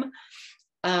time.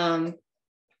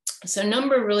 So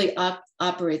number really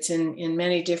operates in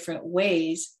many different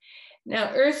ways.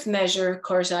 Now, earth measure, of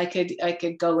course, I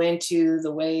could go into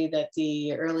the way that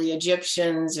the early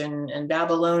Egyptians and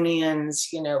Babylonians,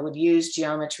 would use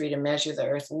geometry to measure the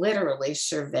earth, literally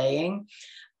surveying.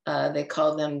 They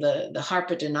called them the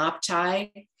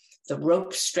harpodonopti, the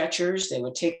rope stretchers. They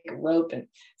would take a rope and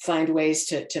find ways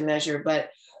to measure.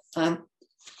 But I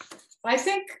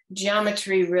think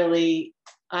geometry really,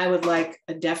 I would like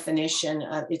a definition.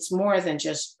 It's more than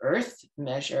just earth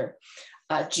measure.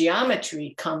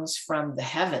 Geometry comes from the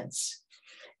heavens.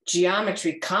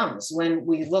 Geometry comes when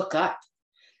we look up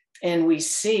and we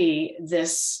see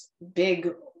this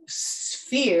big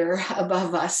sphere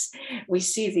above us. We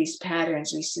see these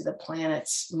patterns, we see the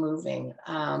planets moving.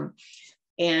 I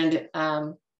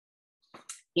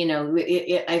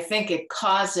think it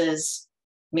causes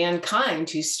mankind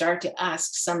to start to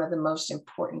ask some of the most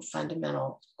important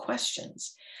fundamental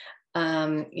questions.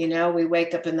 We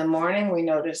wake up in the morning, we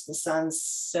notice the sun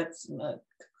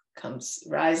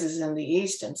rises in the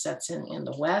east and sets in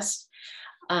the west.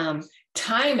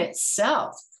 Time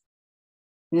itself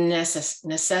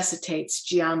necessitates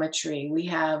geometry. We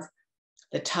have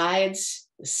the tides,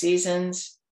 the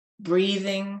seasons,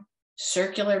 breathing,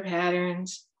 circular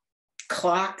patterns,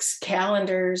 clocks,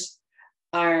 calendars,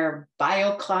 our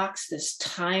bioclocks, this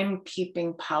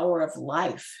time-keeping power of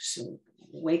life, so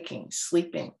waking,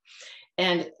 sleeping.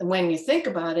 And when you think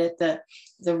about it,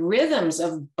 the rhythms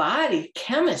of body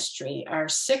chemistry are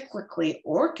cyclically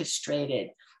orchestrated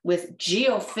with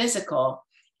geophysical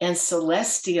and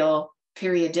celestial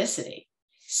periodicity.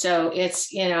 So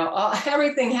it's,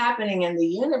 everything happening in the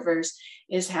universe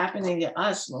is happening to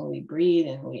us when we breathe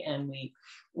and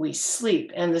we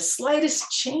sleep. And the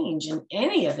slightest change in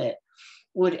any of it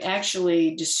would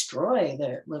actually destroy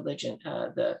the religion,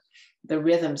 the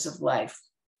rhythms of life.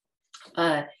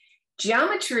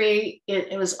 Geometry,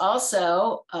 it was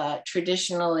also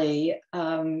traditionally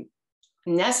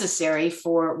necessary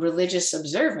for religious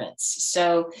observance.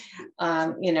 So,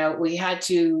 we had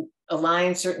to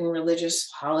align certain religious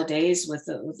holidays with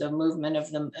the movement of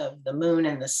the moon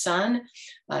and the sun.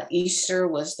 Easter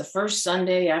was the first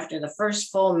Sunday after the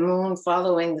first full moon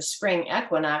following the spring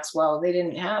equinox. Well, they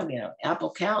didn't have, Apple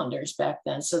calendars back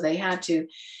then. So they had to,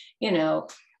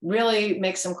 really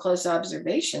make some close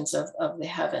observations of the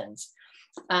heavens.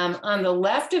 On the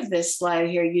left of this slide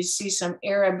here, you see some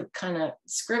Arab kind of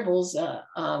scribbles,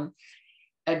 a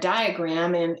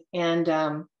diagram,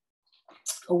 and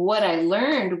what I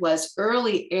learned was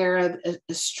early Arab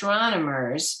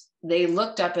astronomers, they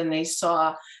looked up and they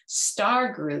saw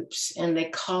star groups and they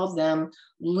called them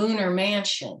lunar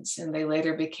mansions, and they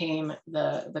later became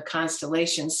the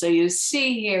constellations. So you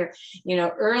see here,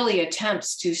 early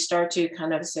attempts to start to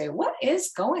kind of say, what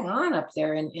is going on up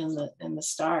there in the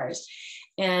stars?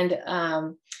 And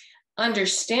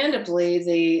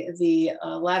understandably,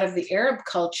 a lot of the Arab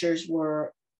cultures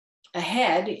were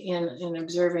ahead in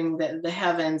observing the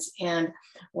heavens. And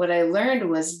what I learned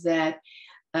was that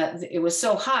it was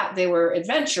so hot, they were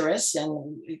adventurous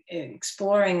and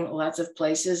exploring lots of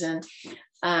places. And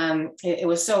it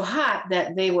was so hot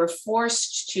that they were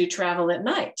forced to travel at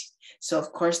night. So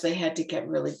of course they had to get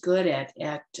really good at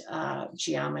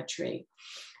geometry.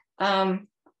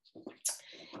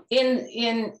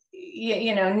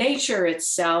 Nature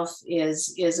itself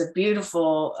is a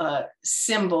beautiful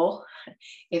symbol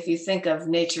if you think of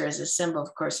nature as a symbol,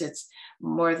 of course, it's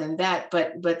more than that,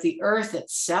 but the earth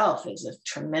itself is a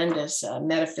tremendous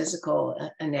metaphysical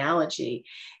analogy,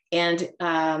 and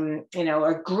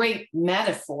a great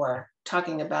metaphor,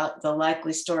 talking about the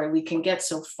likely story. We can get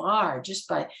so far just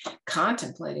by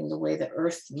contemplating the way the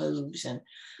earth moves. And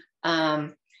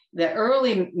the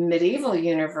early medieval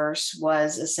universe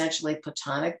was essentially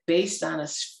Platonic, based on a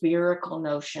spherical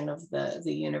notion of the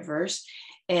universe,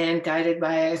 and guided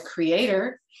by a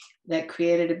creator that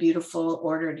created a beautiful,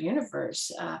 ordered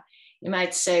universe. You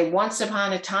might say, once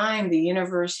upon a time, the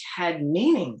universe had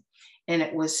meaning, and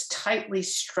it was tightly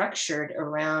structured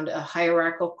around a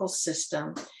hierarchical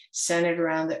system centered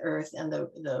around the earth and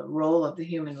the role of the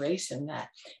human race in that.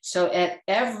 So at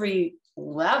every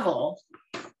level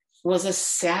was a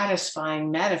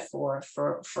satisfying metaphor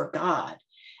for God.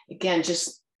 Again,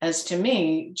 just as to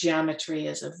me, geometry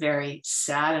is a very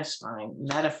satisfying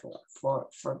metaphor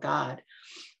for God.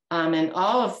 And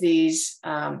all of these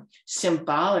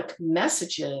symbolic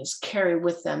messages carry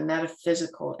with them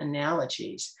metaphysical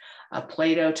analogies.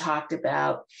 Plato talked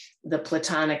about the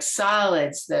Platonic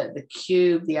solids, the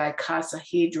cube, the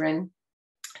icosahedron,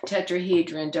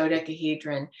 tetrahedron,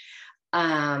 dodecahedron,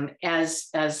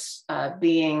 as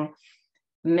being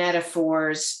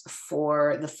metaphors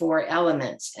for the four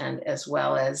elements, and as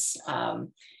well as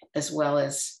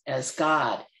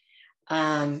God.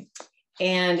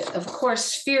 And of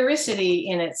course, sphericity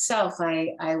in itself,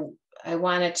 I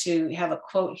wanted to have a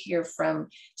quote here from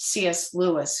C.S.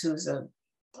 Lewis, who's a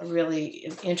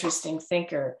really interesting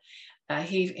thinker.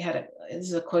 This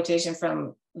is a quotation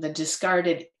from The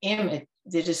Discarded Image,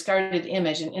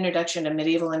 an introduction to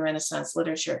medieval and Renaissance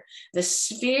literature. The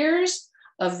spheres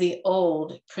of the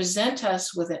old present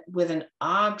us with an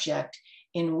object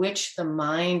in which the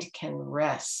mind can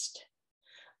rest,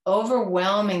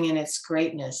 overwhelming in its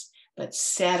greatness, but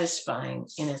satisfying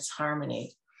in its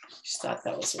harmony. I just thought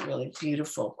that was a really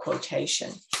beautiful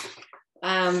quotation.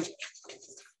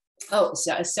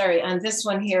 Sorry, on this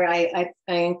one here, I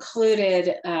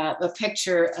included a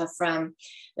picture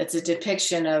that's a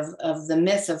depiction of the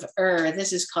myth of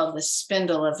This is called the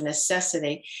Spindle of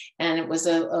Necessity. And it was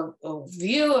a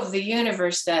view of the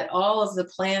universe that all of the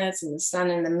planets and the sun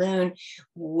and the moon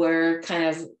were kind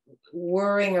of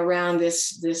whirring around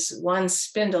this one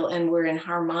spindle, and were in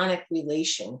harmonic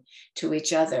relation to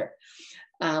each other,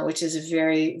 which is a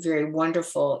very, very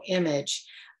wonderful image.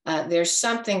 There's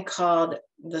something called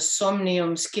the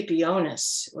Somnium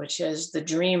Scipionis, which is the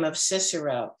dream of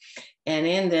Cicero. And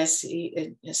in this,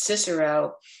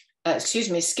 Scipio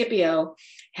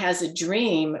has a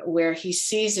dream where he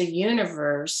sees a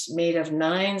universe made of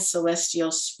 9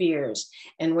 celestial spheres.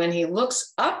 And when he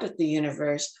looks up at the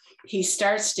universe, he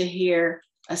starts to hear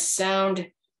a sound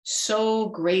so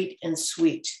great and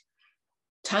sweet.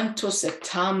 Tantus et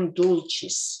tam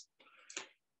dulcis.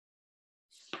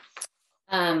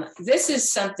 This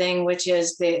is something which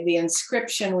is the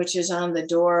inscription which is on the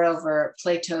door over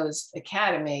Plato's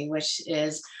Academy, which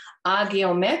is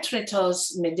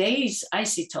Agiometritos medeis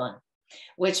eisiton,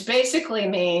 which basically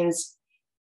means,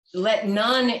 let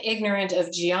none ignorant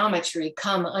of geometry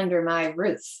come under my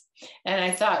roof. And I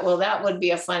thought, well, that would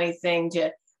be a funny thing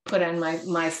to put on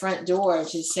my front door,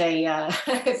 to say,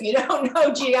 if you don't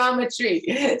know geometry,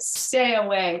 stay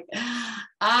away.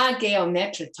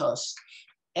 Agiometritos.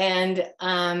 And,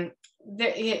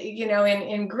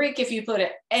 in Greek, if you put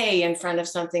an A in front of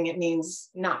something, it means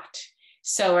not.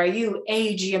 So are you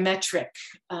ageometric?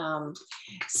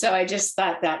 So I just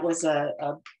thought that was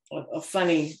a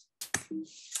funny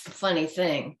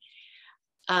thing.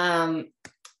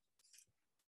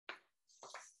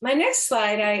 My next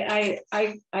slide,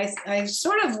 I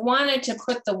sort of wanted to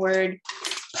put the word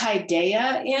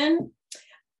paideia in,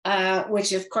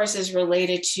 which of course is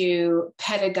related to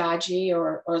pedagogy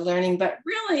or learning, but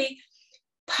really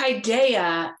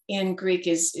paideia in Greek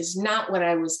is not what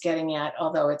I was getting at,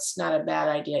 although it's not a bad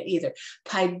idea either.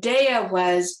 Paideia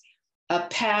was a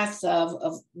path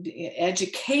of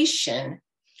education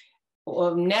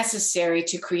necessary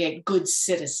to create good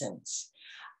citizens.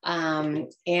 And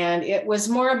it was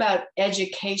more about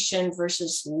education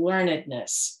versus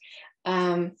learnedness.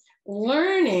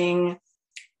 Learning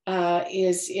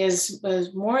is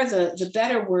more, the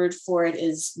better word for it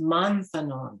is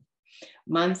manthanon.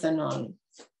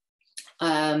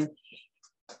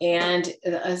 And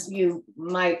as you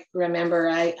might remember,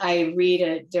 I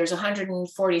read there's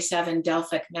 147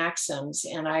 Delphic maxims,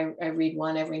 and I read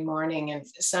one every morning, and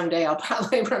someday I'll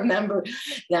probably remember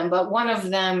them. But one of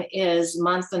them is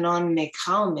manthanon me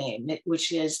calme,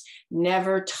 which is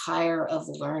never tire of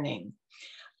learning.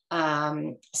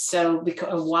 So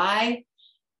why?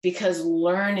 because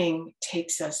learning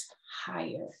takes us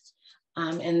higher.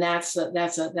 And that's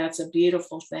a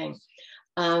beautiful thing.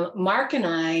 Mark and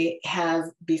I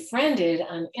have befriended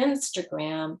on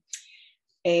Instagram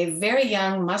a very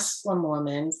young Muslim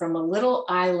woman from a little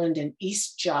island in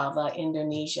East Java,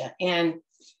 Indonesia. And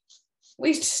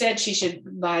we said she should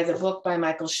buy the book by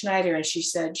Michael Schneider, and she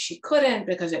said she couldn't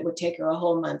because it would take her a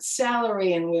whole month's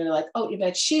salary. And we were like, oh, you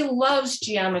bet, she loves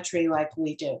geometry like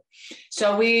we do.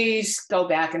 So we go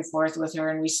back and forth with her,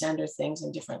 and we send her things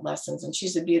in different lessons. And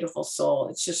she's a beautiful soul.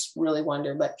 It's just really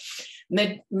wonder. But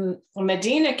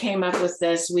Medina came up with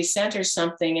this. We sent her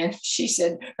something, and she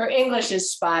said her English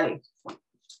is spotty.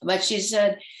 But she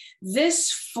said,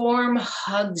 this form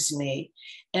hugs me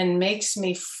and makes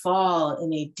me fall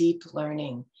in a deep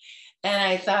learning. And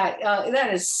I thought, oh,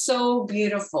 that is so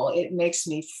beautiful. It makes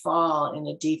me fall in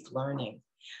a deep learning.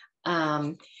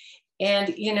 And,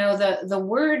 you know, the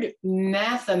word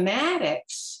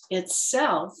mathematics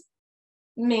itself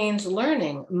means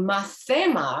learning.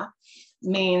 Mathema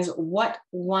means what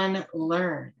one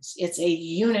learns. It's a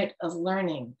unit of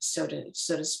learning, so to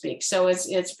speak. So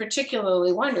it's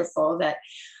particularly wonderful that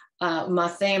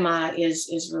mathema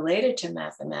is related to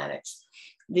mathematics.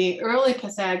 The early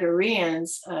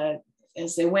Pythagoreans,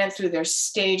 as they went through their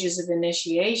stages of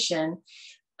initiation,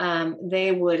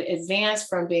 they would advance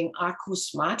from being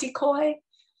acousmatikoi,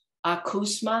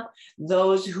 acousma,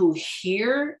 those who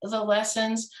hear the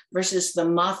lessons, versus the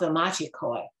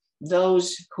mathematikoi,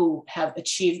 those who have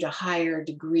achieved a higher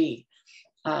degree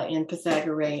in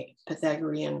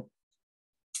Pythagorean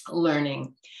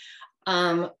learning.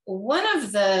 One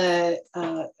of the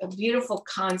beautiful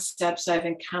concepts I've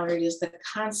encountered is the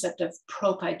concept of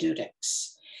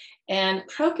propaedeutics. And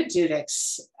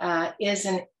propaedeutics is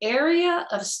an area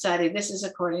of study, this is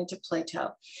according to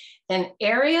Plato, an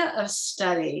area of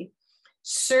study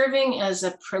serving as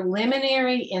a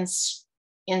preliminary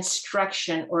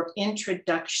instruction or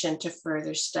introduction to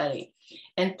further study.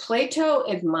 And Plato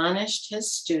admonished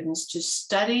his students to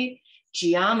study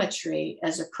geometry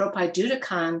as a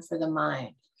propaedeutikon for the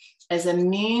mind, as a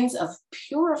means of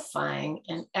purifying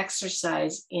an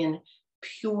exercise in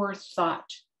pure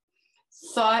thought.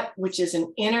 Thought, which is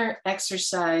an inner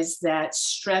exercise that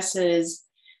stresses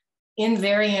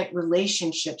invariant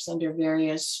relationships under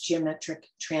various geometric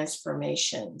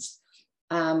transformations.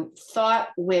 Thought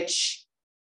which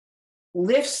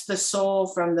lifts the soul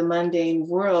from the mundane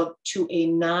world to a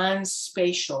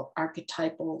non-spatial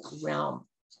archetypal realm.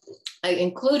 I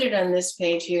included on this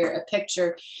page here a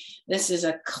picture. This is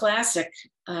a classic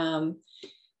thing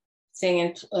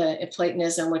in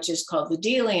Platonism, which is called the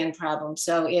Delian problem.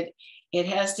 So it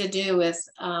has to do with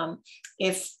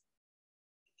if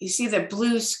you see the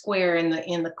blue square in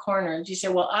the corner, you say,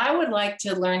 well, I would like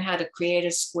to learn how to create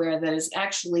a square that is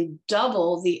actually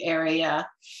double the area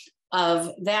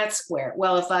of that square.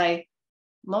 Well, if I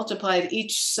multiplied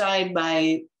each side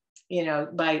by, you know,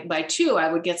 by 2,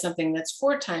 I would get something that's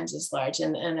 4 times as large.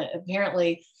 And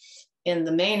apparently in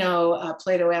the Meno,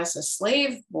 Plato asked a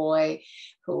slave boy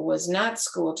who was not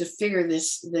schooled to figure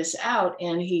this out.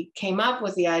 And he came up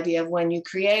with the idea of when you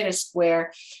create a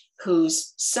square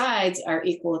whose sides are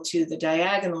equal to the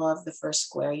diagonal of the first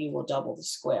square, you will double the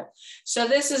square. So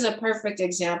this is a perfect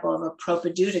example of a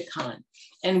propaedeutikon.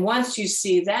 And once you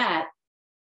see that,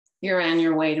 you're on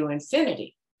your way to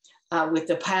infinity with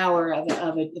the power of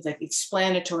the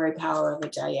explanatory power of a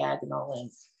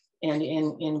diagonal and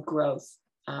in growth.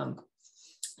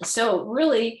 So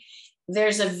really,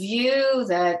 there's a view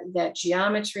that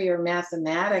geometry or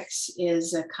mathematics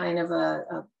is a kind of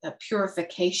a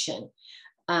purification.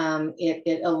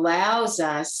 It allows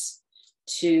us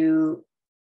to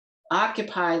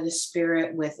occupy the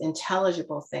spirit with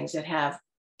intelligible things that have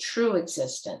true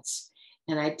existence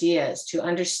and ideas, to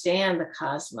understand the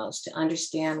cosmos, to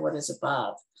understand what is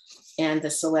above and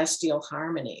the celestial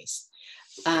harmonies.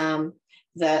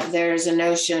 There's a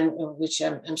notion, which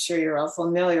I'm sure you're all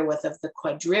familiar with, of the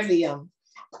quadrivium,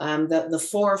 the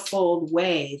fourfold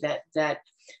way that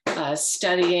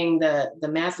studying the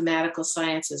mathematical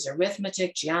sciences,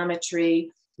 arithmetic,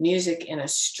 geometry, music, and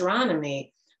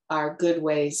astronomy are good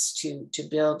ways to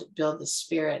build the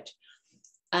spirit.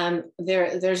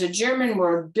 There's a German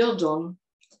word, Bildung,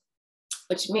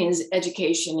 which means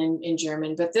education in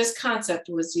German, but this concept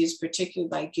was used particularly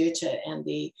by Goethe and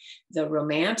the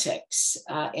Romantics,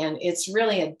 and it's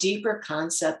really a deeper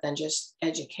concept than just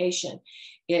education.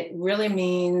 It really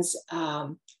means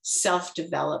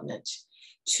self-development,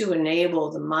 to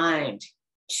enable the mind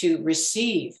to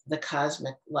receive the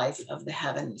cosmic life of the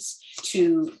heavens,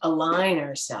 to align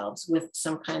ourselves with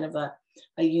some kind of a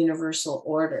a universal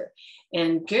order.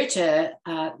 And Goethe,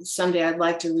 someday I'd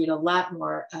like to read a lot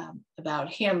more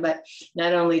about him, but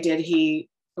not only did he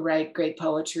write great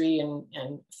poetry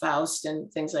and Faust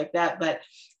and things like that, but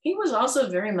he was also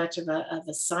very much of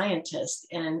a scientist,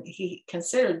 and he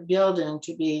considered Bildung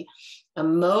to be a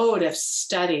mode of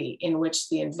study in which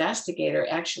the investigator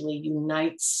actually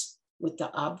unites with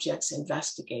the objects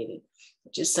investigated,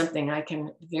 which is something I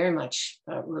can very much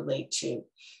relate to.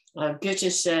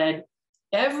 Goethe said,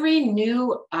 "Every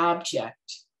new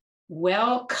object,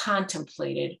 well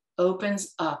contemplated,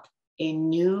 opens up a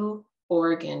new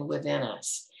organ within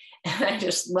us." And I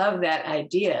just love that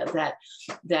idea that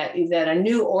a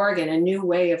new organ, a new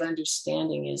way of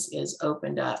understanding is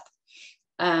opened up.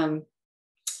 I'll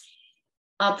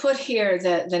put here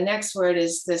the next word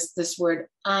is this word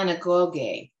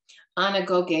anagoge.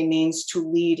 Anagoge means to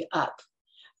lead up.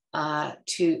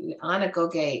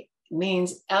 Anagoge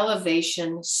means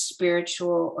elevation,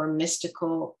 spiritual or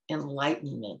mystical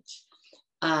enlightenment.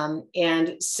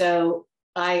 And so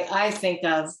I think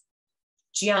of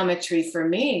geometry for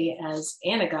me as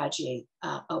anagogy.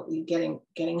 You're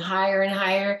getting higher and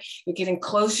higher. You're getting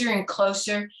closer and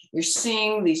closer. You're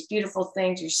seeing these beautiful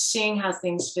things. You're seeing how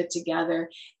things fit together,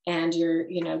 and you're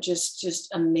just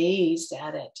amazed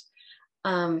at it.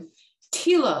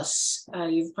 Telos,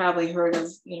 you've probably heard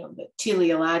of the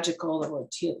teleological, or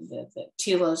the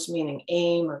telos meaning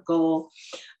aim or goal.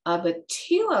 But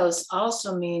telos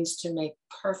also means to make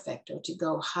perfect or to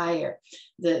go higher.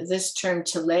 This term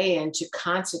telein, to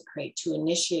consecrate, to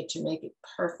initiate, to make it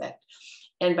perfect.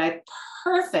 And by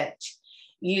perfect,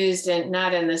 used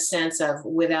not in the sense of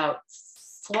without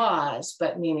flaws,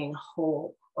 but meaning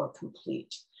whole or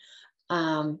complete.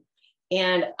 And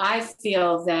I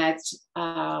feel that,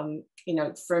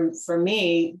 for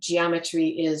me, geometry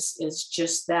is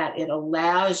just that. It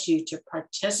allows you to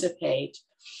participate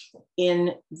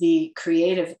in the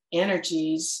creative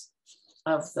energies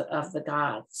of the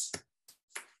gods.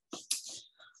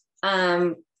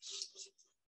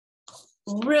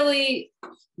 Really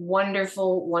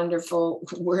wonderful, wonderful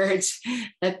words,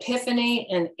 epiphany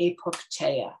and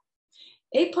apopteia.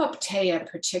 Apopteia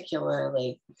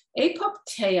particularly.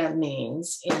 Apopteia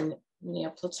means, in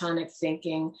Neoplatonic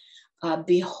thinking,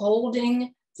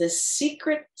 beholding the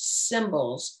secret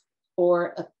symbols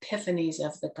or epiphanies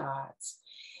of the gods.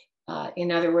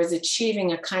 In other words,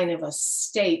 achieving a kind of a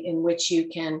state in which you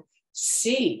can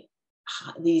see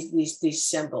these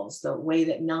symbols, the way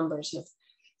that numbers have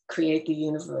create the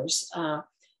universe.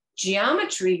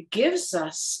 Geometry gives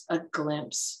us a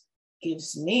glimpse,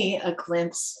 gives me a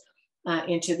glimpse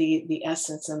into the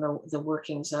essence and the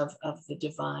workings of the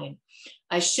divine.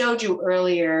 I showed you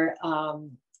earlier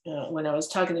when I was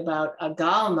talking about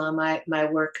Galma, my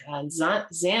work on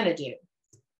Xanadu.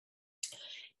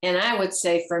 And I would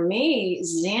say for me,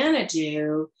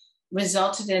 Xanadu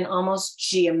resulted in almost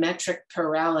geometric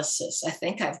paralysis. I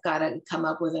think I've got to come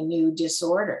up with a new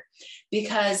disorder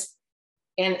because,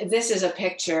 and this is a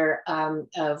picture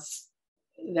of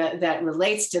that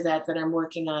relates to that I'm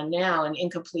working on now, an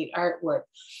incomplete artwork.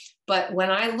 But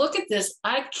when I look at this,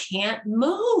 I can't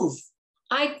move.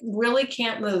 I really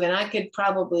can't move. And I could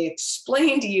probably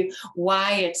explain to you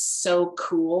why it's so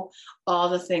cool, all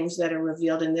the things that are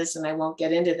revealed in this, and I won't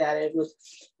get into that. It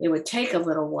would take a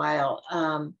little while.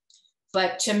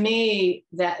 But to me,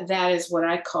 that is what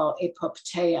I call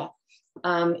apopteia.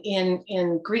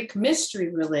 In Greek mystery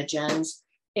religions,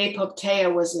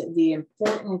 apopteia was the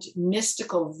important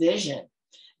mystical vision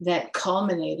that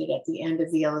culminated at the end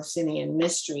of the Eleusinian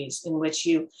mysteries, in which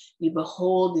you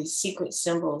behold these secret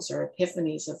symbols or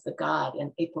epiphanies of the god.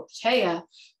 And apopteia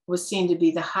was seen to be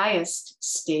the highest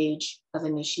stage of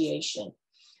initiation.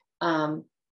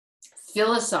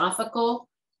 Philosophical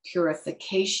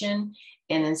purification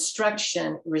and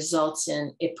instruction results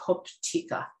in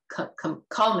apoptika,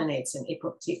 culminates in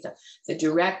apoptika, the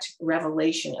direct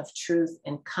revelation of truth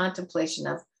and contemplation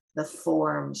of the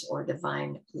forms or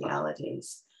divine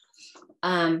realities.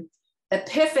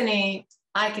 Epiphany,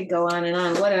 I could go on and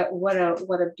on. What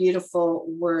a beautiful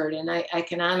word. And I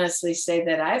can honestly say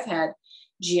that I've had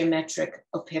geometric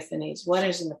epiphanies. What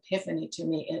is an epiphany to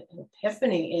me? An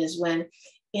epiphany is when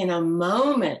in a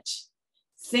moment,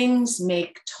 things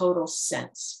make total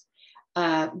sense.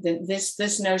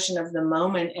 This notion of the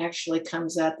moment actually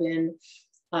comes up in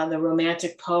the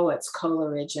Romantic poets,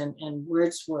 Coleridge and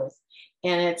Wordsworth.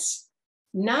 And it's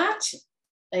not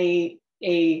a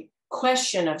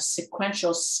question of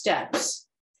sequential steps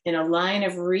in a line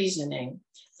of reasoning,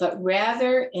 but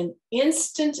rather an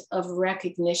instant of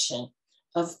recognition,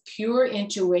 of pure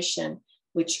intuition,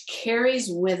 which carries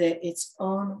with it its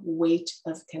own weight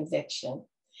of conviction.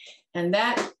 And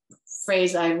that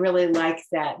phrase, I really like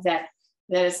that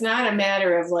it's not a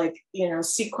matter of like, you know,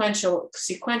 sequential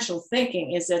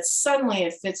thinking, is that suddenly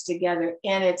it fits together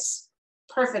and it's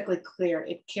perfectly clear.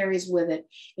 It carries with it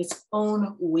its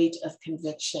own weight of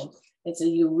conviction. It's a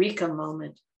eureka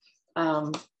moment,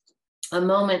 a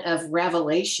moment of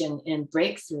revelation and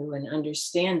breakthrough and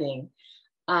understanding.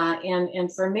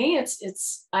 And for me,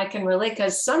 it's I can relate,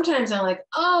 because sometimes I'm like,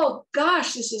 oh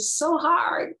gosh, this is so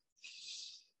hard.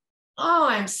 Oh,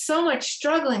 I'm so much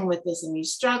struggling with this. And you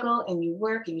struggle and you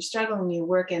work and you struggle and you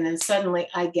work, and then suddenly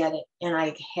I get it and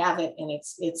I have it, and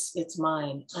it's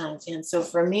mine. And so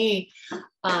for me,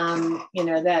 you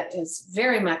know, that is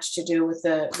very much to do with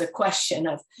the question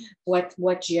of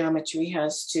what geometry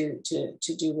has to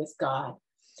do with God.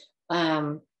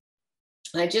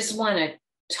 I just want to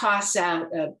toss out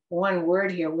one word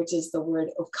here, which is the word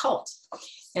occult.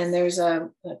 And there's a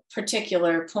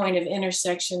particular point of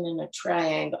intersection in a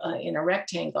triangle, in a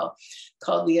rectangle,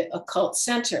 called the occult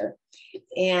center.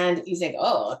 And you think,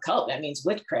 oh, occult, that means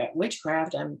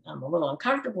witchcraft. I'm a little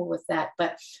uncomfortable with that.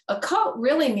 But occult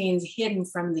really means hidden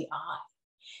from the eye.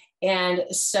 And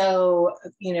so,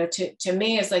 you know, to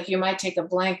me, it's like you might take a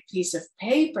blank piece of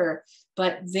paper,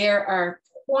 but there are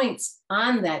points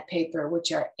on that paper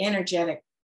which are energetic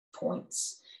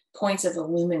points of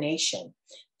illumination,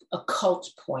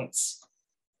 occult points.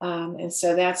 And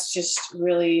so that's just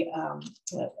really a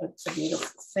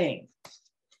beautiful thing.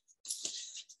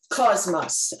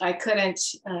 Cosmos. I couldn't,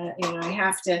 you know, I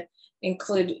have to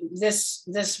include this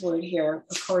word here.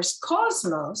 Of course,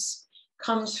 cosmos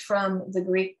comes from the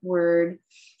Greek word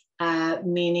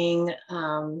meaning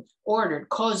ordered,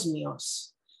 kosmios,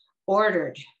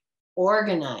 ordered,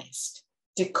 organized,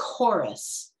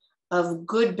 decorous, of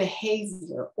good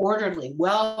behavior, orderly,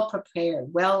 well prepared,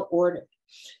 well ordered.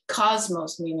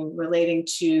 Cosmos meaning relating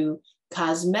to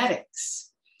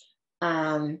cosmetics,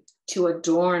 to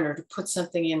adorn or to put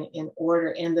something in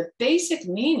order. And the basic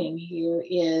meaning here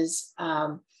is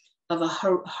of a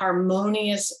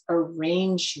harmonious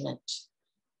arrangement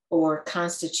or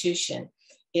constitution.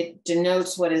 It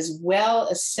denotes what is well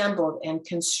assembled and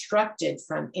constructed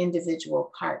from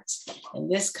individual parts. And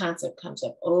this concept comes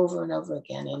up over and over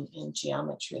again in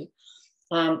geometry.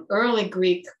 Early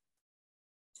Greek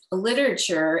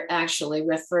literature actually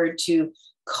referred to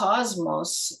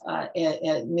cosmos,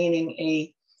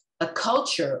 meaning a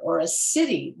culture or a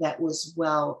city that was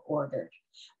well ordered.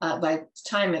 By the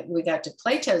time we got to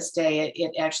Plato's day,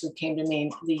 it actually came to mean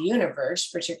the universe,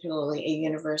 particularly a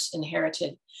universe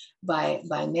inherited by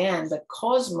man. But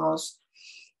cosmos,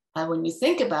 when you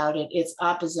think about it, its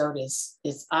opposite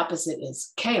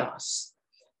is chaos,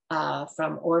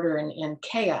 from order and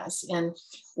chaos. And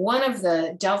one of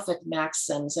the Delphic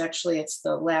maxims, actually it's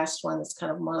the last one that's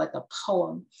kind of more like a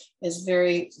poem, is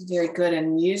very, very good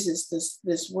and uses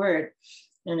this word.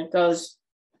 And it goes,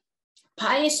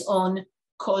 Pais on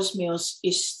kosmios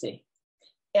isti.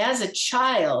 As a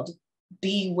child,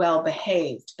 be well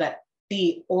behaved, but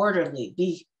be orderly,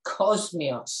 be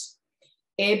kosmios.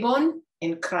 Ebon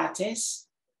in krates.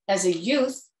 As a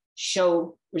youth,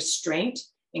 show restraint.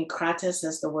 In krates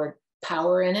has the word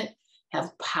power in it.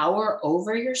 Have power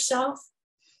over yourself.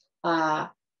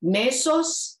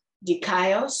 Mesos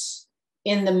dikaios.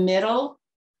 In the middle,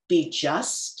 be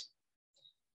just.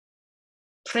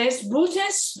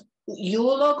 Presbutes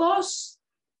eulogos.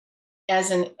 As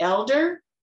an elder,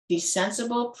 be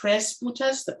sensible.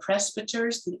 Presbyters, the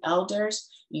presbyters, the elders.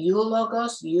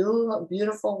 Eulogos,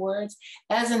 beautiful words.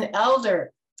 As an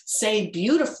elder, say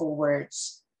beautiful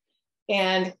words.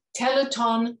 And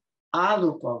teluton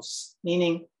alupos,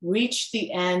 meaning reach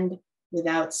the end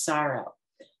without sorrow.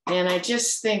 And I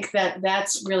just think that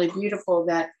that's really beautiful,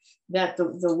 that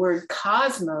the word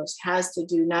cosmos has to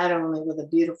do not only with a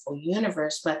beautiful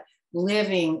universe, but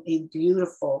living a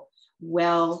beautiful,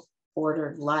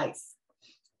 well-ordered life.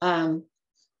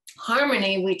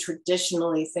 Harmony, we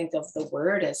traditionally think of the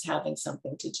word as having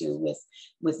something to do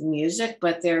with music,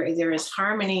 but there is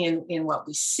harmony in what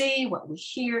we see, what we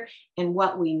hear, and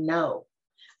what we know.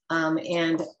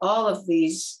 And all of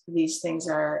these things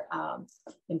are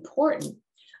important.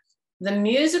 The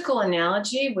musical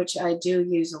analogy, which I do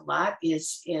use a lot,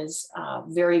 is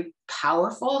very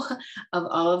powerful of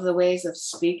all of the ways of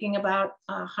speaking about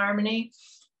harmony.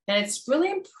 And it's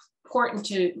really important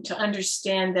to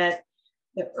understand that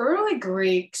the early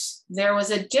Greeks, there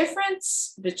was a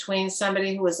difference between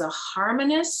somebody who was a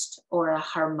harmonist or a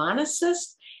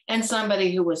harmonicist and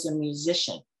somebody who was a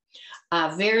musician.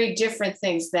 Very different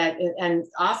things that, and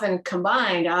often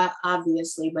combined,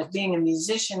 obviously, but being a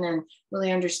musician and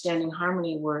really understanding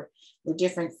harmony were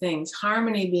different things.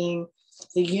 Harmony being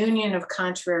the union of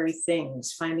contrary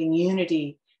things, finding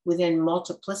unity within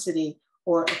multiplicity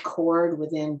or accord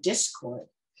within discord.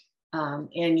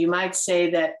 And you might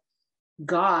say that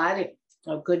God,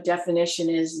 a good definition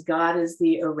is God is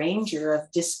the arranger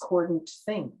of discordant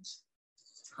things.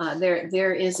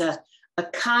 There is a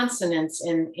consonance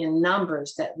in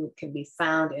numbers that can be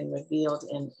found and revealed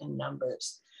in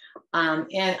numbers.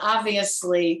 And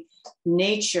obviously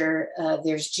nature,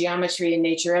 there's geometry in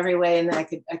nature every way. And I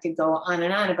could go on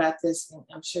and on about this. And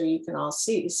I'm sure you can all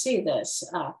see this.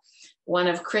 One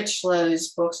of Critchlow's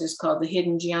books is called The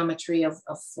Hidden Geometry of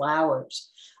Flowers.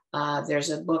 There's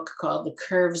a book called The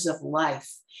Curves of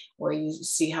Life, where you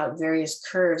see how various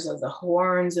curves of the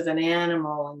horns of an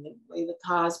animal and the way the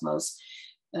cosmos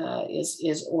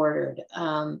is ordered.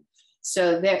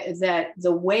 So that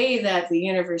the way that the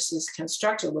universe is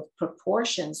constructed with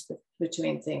proportions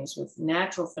between things, with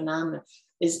natural phenomena,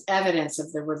 is evidence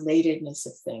of the relatedness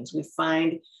of things. We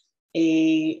find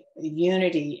a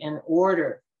unity and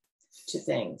order to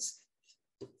things.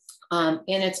 And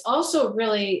it's also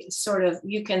really sort of,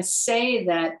 you can say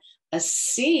that a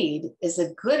seed is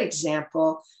a good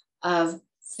example of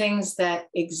things that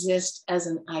exist as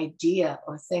an idea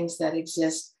or things that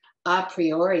exist a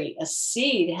priori. A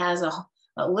seed has a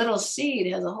little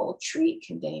seed has a whole tree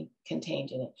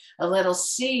contained in it. A little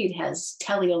seed has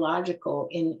teleological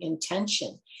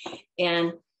intention.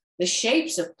 And the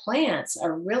shapes of plants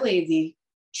are really the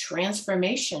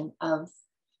transformation of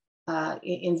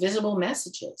invisible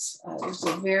messages. It's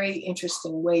a very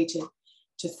interesting way to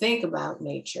think about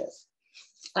nature.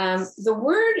 The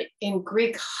word in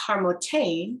Greek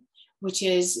harmotein, which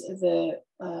is the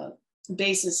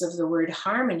basis of the word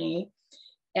harmony,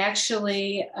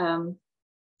 actually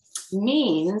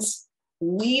means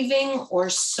weaving or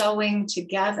sewing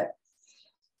together.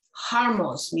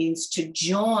 Harmos means to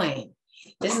join.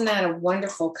 Isn't that a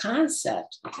wonderful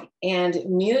concept? And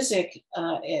music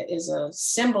is a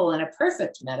symbol and a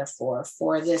perfect metaphor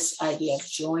for this idea of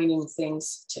joining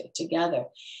things together.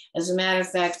 As a matter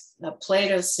of fact,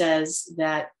 Plato says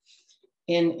that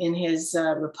in his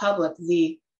Republic,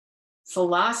 the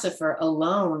philosopher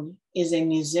alone is a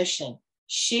musician.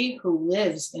 She who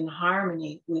lives in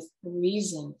harmony with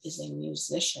reason is a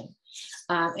musician.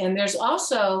 And there's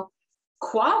also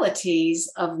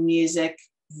qualities of music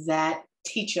that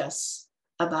teach us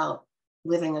about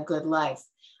living a good life.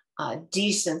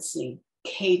 Decency,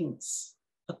 cadence,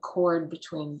 accord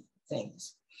between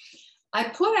things. I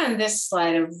put on this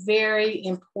slide a very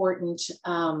important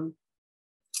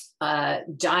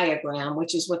diagram,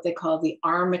 which is what they call the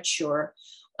armature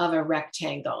of a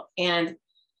rectangle. And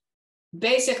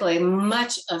basically,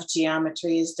 much of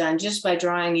geometry is done just by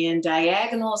drawing in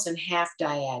diagonals and half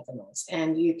diagonals.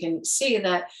 And you can see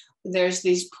that there's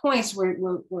these points where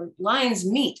lines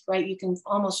meet, right? You can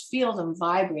almost feel them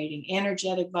vibrating,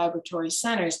 energetic vibratory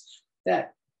centers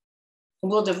that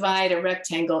will divide a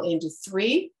rectangle into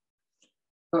three,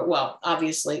 or well,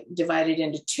 obviously divided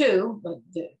into two, but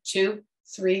 2,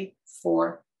 3,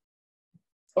 4,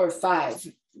 or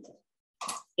 5.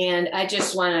 And I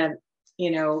just want to,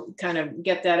 kind of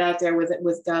get that out there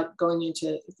without going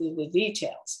into the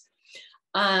details.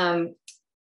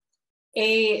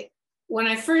 When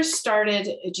I first started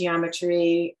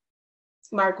geometry,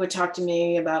 Mark would talk to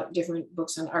me about different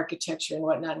books on architecture and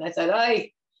whatnot. And I thought,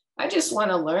 I just want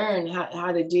to learn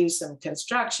how to do some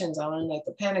constructions. I want to make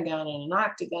a pentagon and an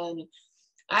octagon.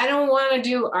 I don't want to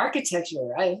do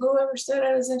architecture. Whoever said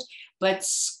I was in, but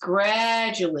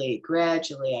gradually,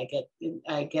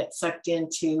 I get sucked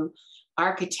into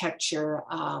architecture,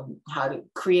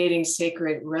 creating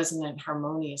sacred, resonant,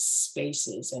 harmonious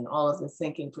spaces, and all of the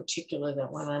thinking, particularly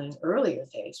that went on in earlier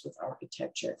days with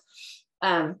architecture.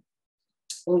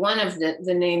 One of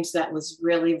the names that was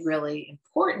really, really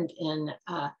important in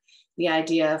the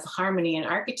idea of harmony in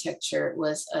architecture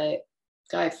was a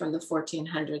guy from the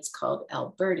 1400s called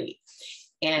Alberti.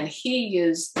 And he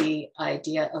used the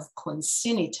idea of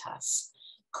consinitas.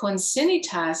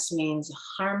 Consinitas means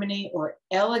harmony or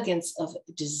elegance of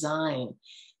design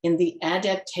in the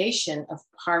adaptation of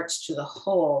parts to the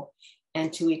whole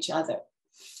and to each other.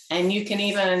 And you can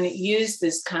even use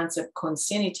this concept,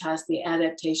 consinitas, the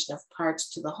adaptation of parts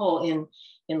to the whole,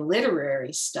 in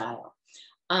literary style.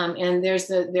 And there's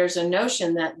a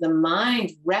notion that the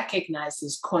mind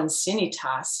recognizes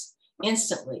consinitas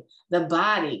instantly. The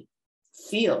body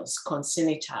feels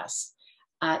consinitas.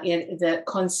 The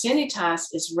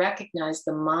consinitas is recognized,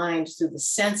 the mind, through the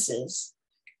senses,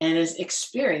 and is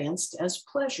experienced as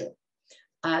pleasure.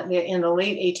 In the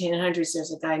late 1800s,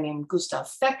 there's a guy named Gustav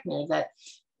Fechner that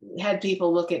had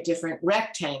people look at different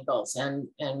rectangles, and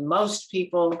most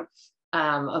people,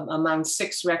 among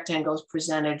 6 rectangles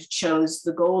presented, chose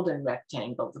the golden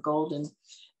rectangle, the golden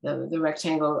the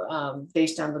rectangle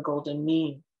based on the golden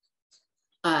mean.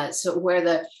 So where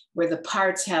the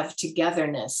parts have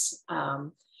togetherness.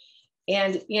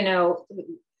 And, you know,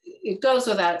 it goes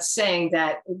without saying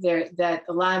that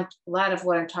a lot of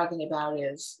what I'm talking about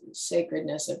is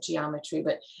sacredness of geometry,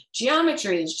 but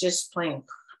geometry is just plain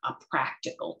a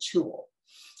practical tool.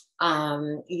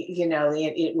 You know,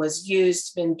 it was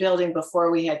used in building before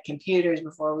we had computers,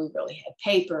 before we really had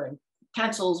paper and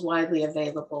pencils widely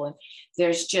available. And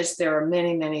there are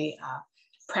many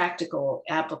practical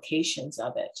applications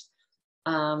of it.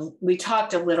 We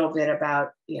talked a little bit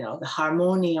about, you know, the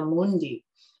harmonia mundi,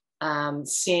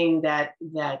 seeing that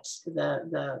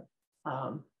the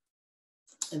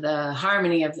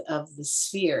harmony of the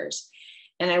spheres.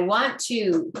 And I want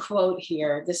to quote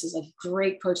here, this is a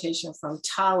great quotation from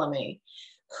Ptolemy,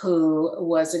 who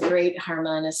was a great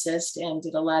harmonicist and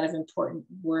did a lot of important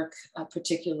work,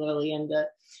 particularly in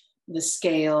the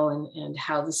scale and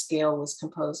how the scale was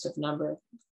composed of number.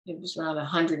 It was around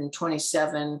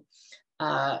 127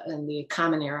 in the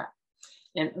Common Era.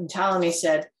 And Ptolemy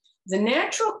said, the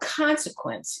natural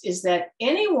consequence is that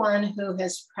anyone who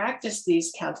has practiced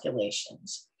these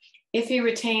calculations, if he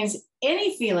retains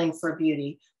any feeling for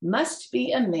beauty, must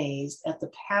be amazed at the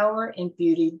power and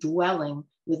beauty dwelling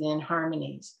within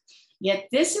harmonies. Yet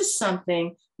this is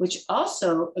something which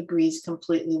also agrees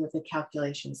completely with the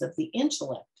calculations of the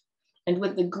intellect, and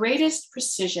with the greatest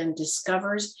precision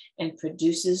discovers and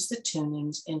produces the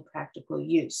tunings in practical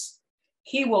use.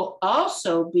 He will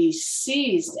also be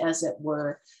seized, as it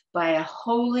were, by a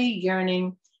holy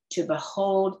yearning to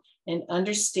behold and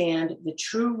understand the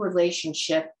true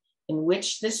relationship in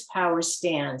which this power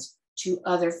stands to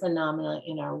other phenomena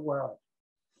in our world.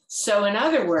 So in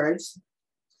other words,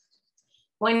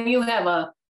 when you have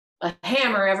a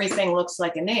hammer, everything looks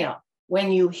like a nail.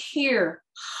 When you hear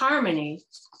harmony,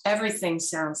 everything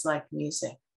sounds like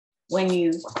music. When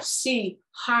you see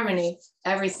harmony,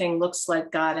 everything looks like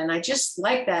God. And I just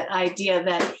like that idea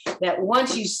that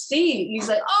once you see, you're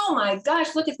like, oh my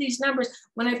gosh, look at these numbers.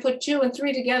 When I put 2 and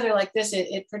 3 together like this,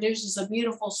 it produces a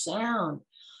beautiful sound.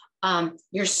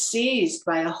 You're seized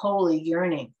by a holy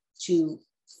yearning to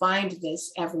find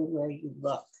this everywhere you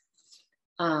look.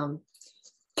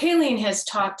 Kayleen has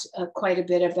talked quite a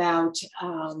bit about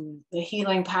the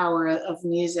healing power of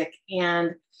music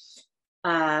and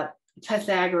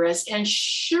Pythagoras, and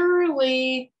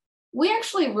surely we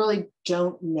actually really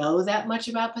don't know that much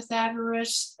about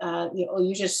Pythagoras.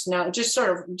 You just know, just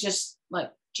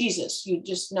like Jesus, you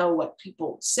just know what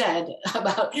people said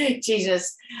about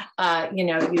Jesus. You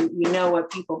know what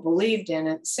people believed in.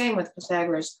 And same with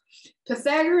Pythagoras.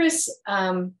 Pythagoras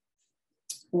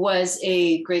was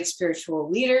a great spiritual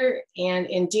leader and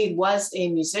indeed was a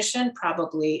musician,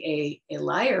 probably a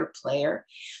lyre player.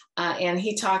 And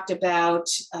he talked about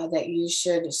that you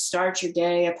should start your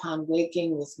day upon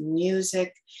waking with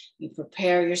music. You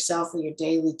prepare yourself for your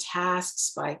daily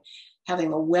tasks by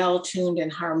having a well-tuned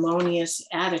and harmonious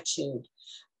attitude.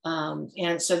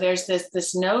 And so there's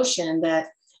this notion that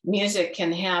music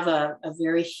can have a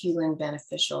very healing,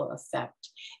 beneficial effect.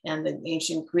 And the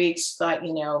ancient Greeks thought,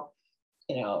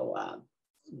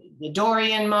 the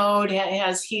Dorian mode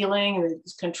has healing,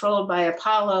 it's controlled by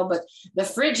Apollo, but the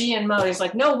Phrygian mode is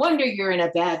like, no wonder you're in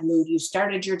a bad mood. You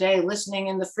started your day listening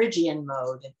in the Phrygian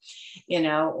mode,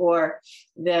 or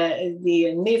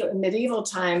the medieval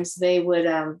times, they would,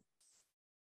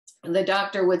 the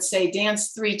doctor would say,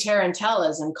 dance 3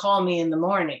 tarantellas and call me in the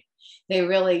morning. They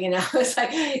really, it's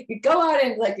like, you go out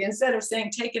and like, instead of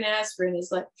saying, take an aspirin,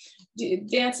 it's like,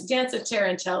 dance a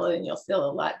tarantella and you'll feel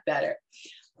a lot better.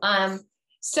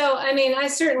 So, I mean, I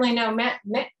certainly know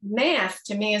math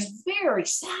to me is very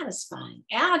satisfying.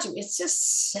 Algebra, it's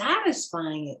just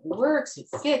satisfying. It works, it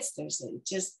fits. There's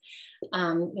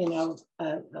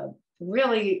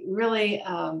really, really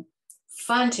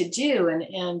fun to do.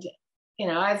 And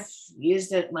I've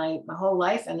used it my whole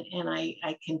life and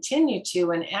I continue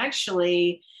to. And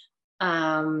actually,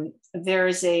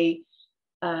 there's a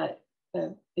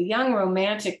young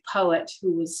romantic poet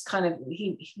who was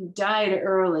he died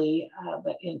early,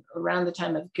 but around the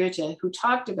time of Goethe, who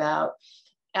talked about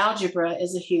algebra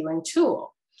as a healing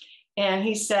tool. And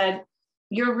he said,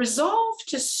 your resolve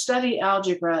to study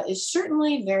algebra is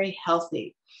certainly very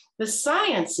healthy. The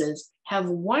sciences have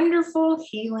wonderful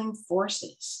healing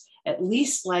forces, at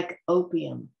least like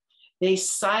opium. They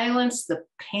silence the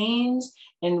pains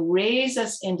and raise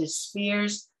us into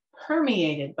spheres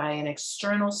permeated by an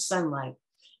external sunlight.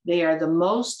 They are the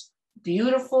most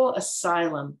beautiful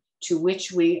asylum to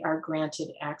which we are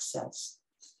granted access.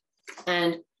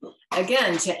 And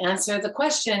again, to answer the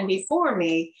question before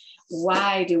me,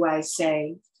 why do I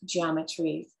say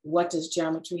geometry? What does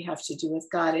geometry have to do with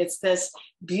God? It's this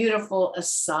beautiful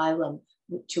asylum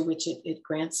to which it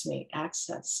grants me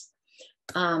access.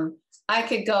 I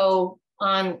could go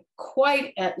on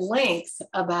quite at length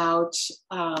about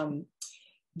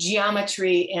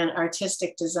geometry and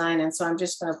artistic design. And so I'm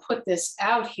just going to put this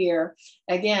out here.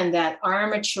 Again, that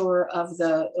armature of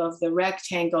the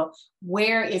rectangle,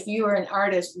 where, if you are an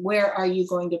artist, where are you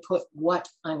going to put what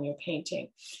on your painting?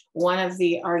 One of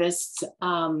the artists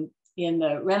in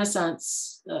the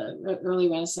Renaissance, early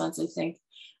Renaissance, I think,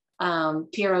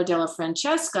 Piero della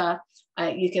Francesca,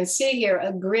 you can see here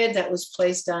a grid that was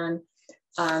placed on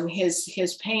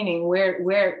his painting.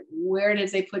 Where did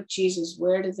they put Jesus?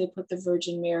 Where did they put the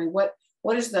Virgin Mary? What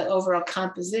is the overall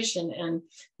composition? And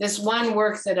this one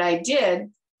work that I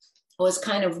did was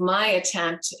kind of my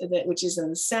attempt, which is in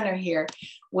the center here,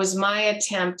 was my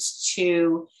attempt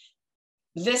to,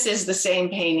 this is the same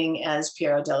painting as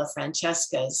Piero della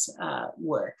Francesca's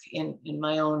work in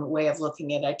my own way of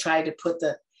looking at it. I tried to put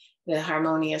the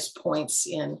harmonious points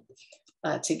in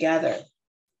together.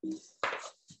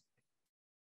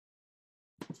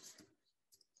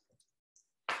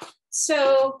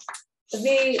 So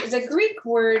the Greek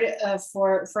word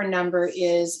for number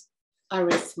is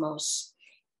arithmos.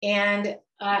 And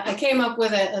I came up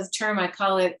with a term, I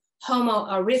call it homo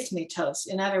arithmetos.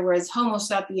 In other words, homo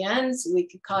sapiens, we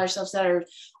could call ourselves that.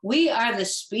 We are the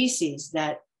species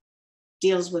that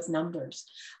deals with numbers.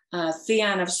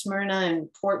 Theon of Smyrna, an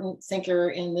important thinker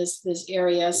in this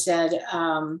area, said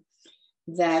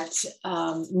that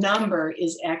number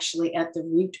is actually at the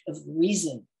root of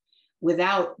reason.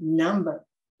 Without number,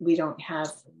 we don't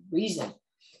have reason.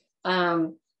 He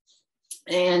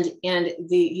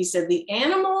said the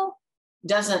animal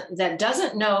that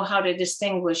doesn't know how to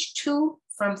distinguish 2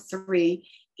 from 3,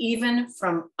 even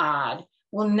from odd,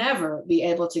 will never be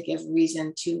able to give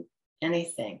reason to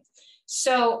anything.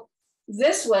 So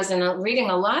this was, and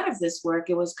reading a lot of this work,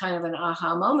 it was kind of an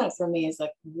aha moment for me. It's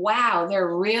like, wow,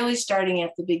 they're really starting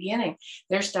at the beginning.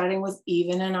 They're starting with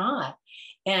even and odd.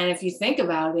 And if you think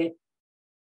about it,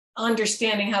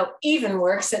 understanding how even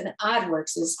works and odd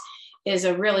works is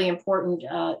a really important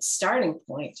starting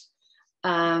point.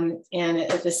 And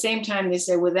at the same time, they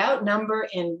say, without number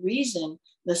and reason,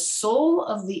 the soul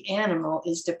of the animal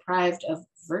is deprived of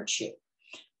virtue.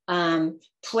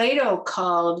 Plato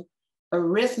called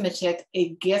arithmetic a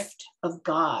gift of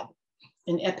God,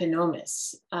 an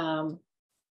epinomis. And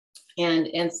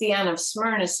Theon of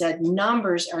Smyrna said,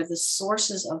 numbers are the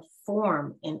sources of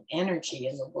form and energy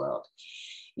in the world.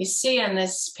 You see on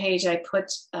this page, I put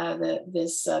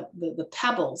the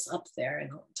pebbles up there,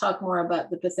 and I'll talk more about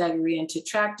the Pythagorean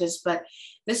tetractys, but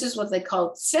this is what they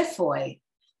call Tsephoi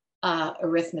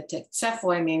arithmetic,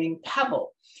 Tsephoi meaning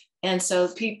pebble. And so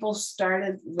people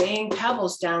started laying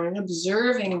pebbles down and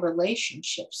observing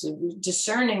relationships,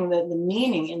 discerning the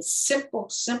meaning in simple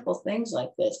things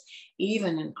like this,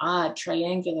 even in odd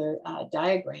triangular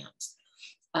diagrams.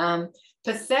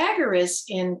 Pythagoras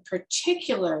in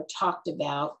particular talked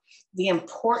about the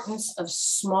importance of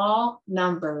small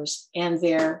numbers and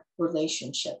their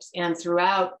relationships. And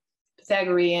throughout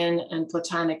Pythagorean and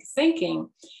Platonic thinking,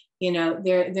 you know,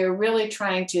 they're really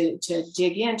trying to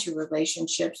dig into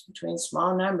relationships between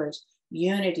small numbers,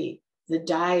 unity, the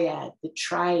dyad, the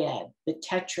triad, the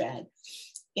tetrad,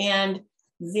 and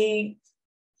the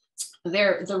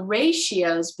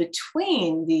ratios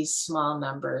between these small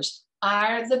numbers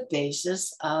are the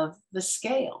basis of the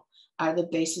scale, are the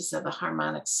basis of a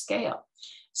harmonic scale.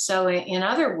 So in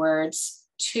other words,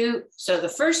 so the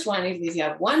first one, if you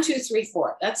have 1, 2, 3,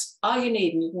 4, that's all you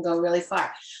need, and you can go really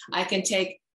far. I can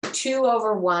take 2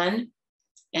 over 1,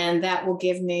 and that will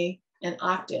give me an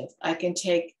octave. I can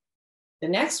take, the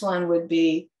next one would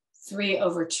be 3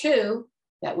 over 2,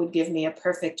 that would give me a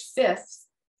perfect fifth.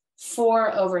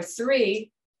 4 over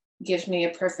 3 gives me a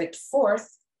perfect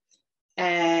fourth.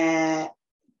 And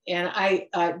I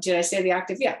did I say the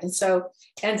octave? Yeah. And so,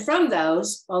 and from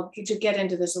those, to get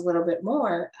into this a little bit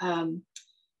more,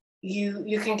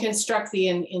 you can construct the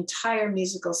entire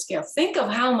musical scale. Think of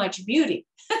how much beauty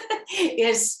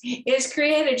is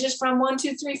created just from 1,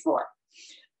 2, 3, 4.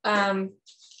 And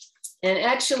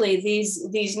actually,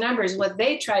 these numbers, what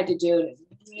they tried to do,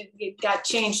 it got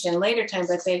changed in later time,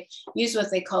 but they use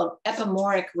what they call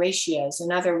epimoric ratios.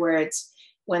 In other words,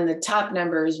 when the top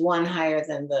number is 1 higher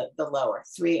than the lower,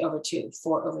 3 over 2,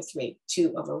 4 over 3,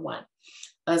 2 over 1.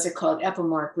 Those are called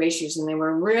epimoric ratios. And they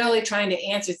were really trying to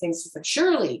answer things like,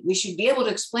 surely we should be able to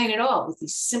explain it all with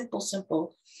these simple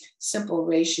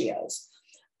ratios.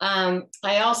 I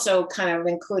also kind of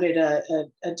included a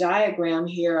diagram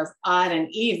here of odd and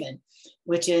even,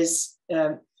 which is,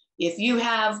 If you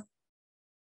have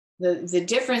the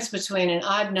difference between an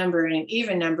odd number and an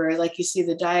even number, like you see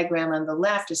the diagram on the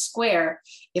left, a square,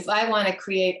 if I want to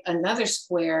create another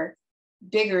square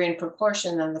bigger in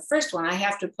proportion than the first one, I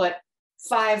have to put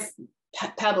 5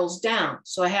 pebbles down.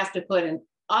 So I have to put an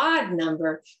odd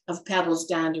number of pebbles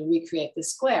down to recreate the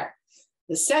square.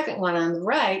 The second one on the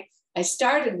right, I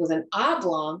started with an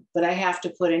oblong, but I have to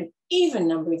put an even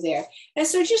number there. And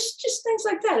so just things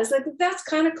like that. It's like, that's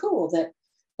kind of cool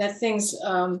that things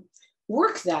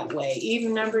work that way.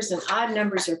 Even numbers and odd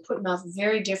numbers are putting off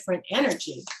very different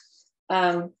energy.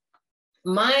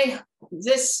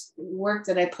 This work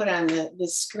that I put on the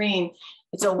screen,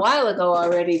 it's a while ago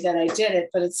already that I did it,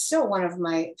 but it's still one of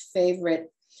my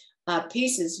favorite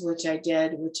pieces, which I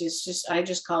did, which is I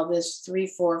just call this 3,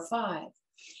 4, 5.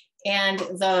 And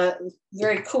the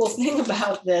very cool thing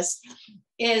about this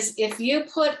is if you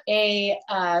put a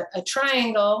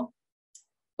triangle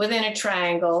within a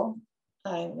triangle,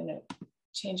 I'm going to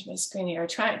change my screen here,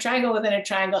 triangle within a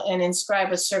triangle, and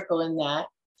inscribe a circle in that,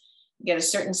 get a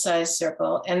certain size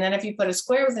circle. And then if you put a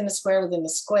square within a square within a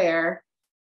square,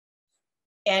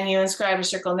 and you inscribe a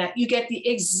circle in that, you get the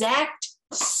exact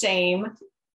same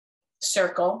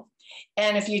circle.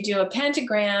 And if you do a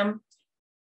pentagram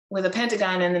with a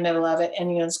pentagon in the middle of it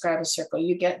and you inscribe a circle,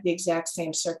 you get the exact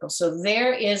same circle. So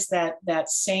there is that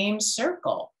same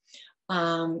circle.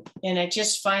 And I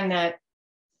just find that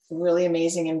really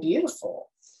amazing and beautiful.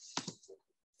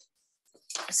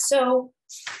 So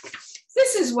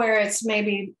this is where it's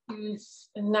maybe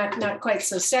not quite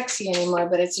so sexy anymore,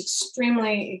 but it's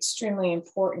extremely, extremely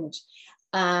important,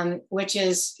 which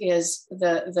is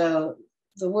the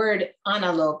word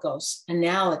analogos,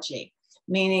 analogy,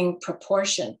 meaning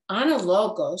proportion.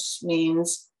 Analogos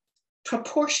means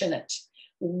proportionate,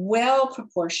 well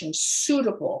proportioned,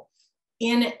 suitable,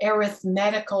 in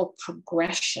arithmetical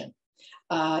progression,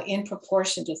 in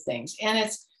proportion to things. And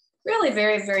it's really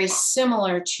very, very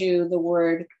similar to the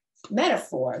word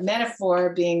metaphor. Metaphor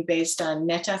being based on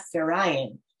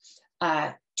metapherion,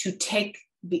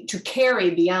 to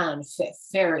carry beyond,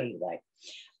 ferry, like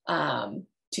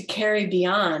to carry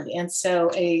beyond. And so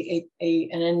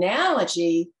an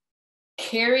analogy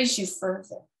carries you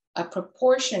further. A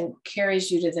proportion carries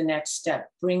you to the next step,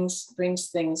 brings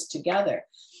things together.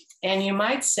 And you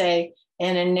might say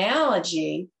an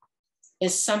analogy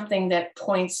is something that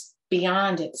points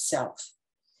beyond itself.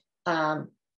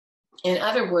 In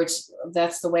other words,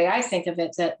 that's the way I think of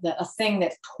it, that a thing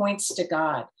that points to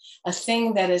God, a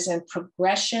thing that is in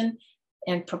progression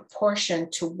and proportion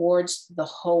towards the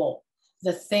whole,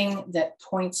 the thing that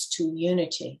points to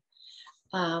unity.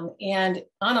 And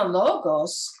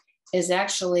analogos is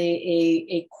actually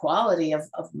a quality of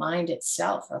mind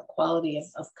itself, a quality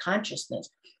of consciousness.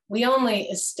 We only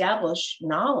establish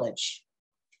knowledge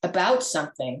about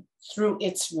something through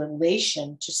its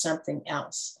relation to something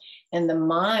else. And the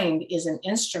mind is an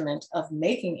instrument of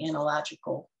making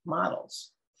analogical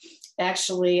models.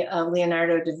 Actually,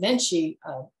 Leonardo da Vinci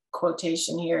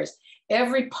quotation here is,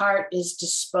 every part is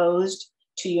disposed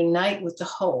to unite with the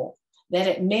whole, that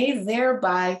it may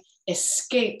thereby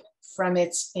escape from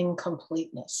its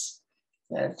incompleteness.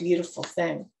 A beautiful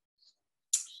thing.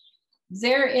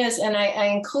 There is, and I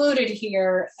included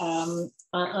here on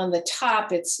the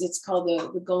top, it's called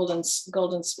the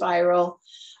golden spiral.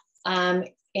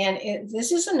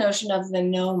 This is a notion of the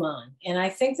gnomon. And I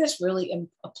think this really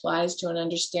applies to an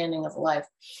understanding of life.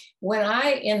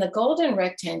 In the golden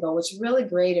rectangle, what's really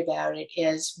great about it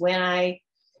is when I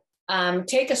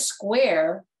take a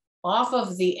square off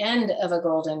of the end of a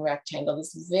golden rectangle,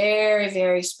 this very,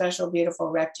 very special, beautiful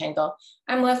rectangle,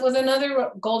 I'm left with another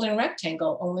golden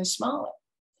rectangle, only smaller.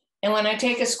 And when I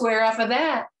take a square off of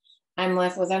that, I'm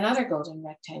left with another golden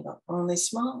rectangle, only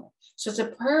smaller. So it's a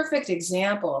perfect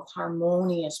example of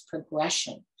harmonious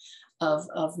progression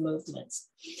of movements.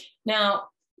 Now,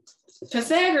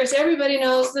 Pythagoras, everybody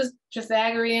knows the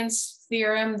Pythagorean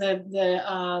theorem,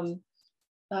 the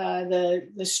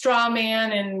straw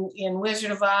man in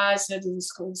Wizard of Oz,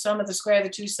 the sum of the square of the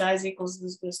two sides equals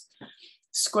this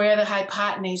square of the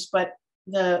hypotenuse. But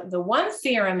the one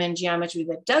theorem in geometry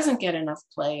that doesn't get enough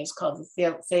play is called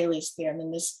the Thales theorem.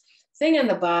 And this thing in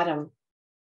the bottom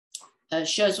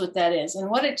shows what that is. And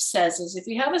what it says is, if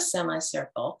you have a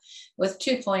semicircle with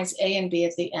 2 points A and B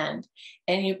at the end,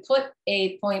 and you put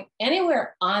a point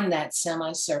anywhere on that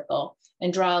semicircle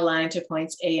and draw a line to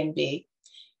points A and B,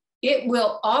 it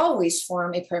will always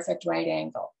form a perfect right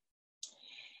angle.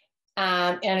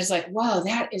 And it's like, whoa,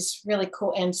 that is really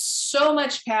cool. And so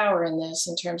much power in this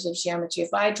in terms of geometry.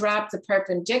 If I drop the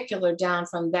perpendicular down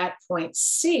from that point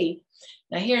C,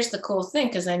 now here's the cool thing,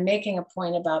 because I'm making a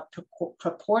point about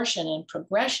proportion and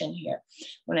progression here.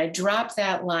 When I drop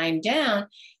that line down,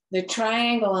 the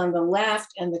triangle on the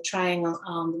left and the triangle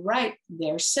on the right,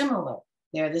 they're similar.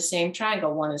 They're the same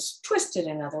triangle. One is twisted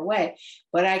another way,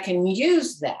 but I can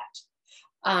use that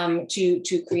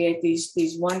to create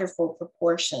these wonderful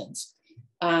proportions.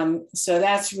 So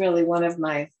that's really one of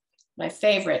my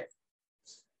favorite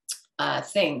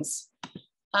things.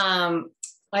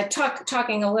 I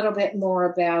talking a little bit more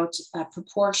about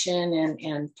proportion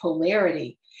and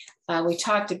polarity. We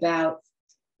talked about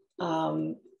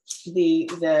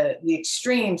the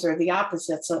extremes or the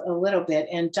opposites a little bit,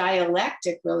 and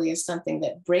dialectic really is something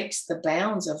that breaks the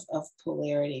bounds of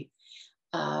polarity.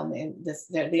 And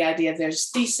the idea of there's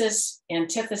thesis,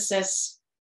 antithesis,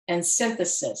 and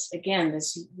synthesis. Again,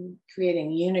 this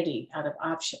creating unity out of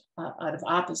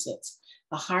opposites,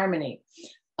 a harmony.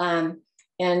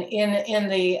 And in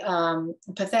the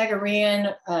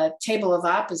Pythagorean table of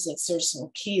opposites, there's some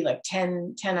key, like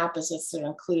 10 opposites that are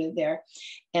included there.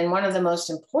 And one of the most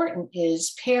important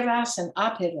is peras and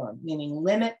aperon, meaning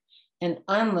limit and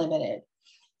unlimited.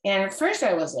 And at first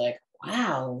I was like,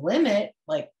 wow, limit,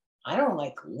 like, I don't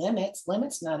like limits.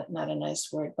 Limit's not a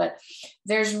nice word, but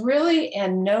there's really a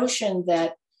notion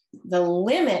that the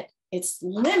limit, it's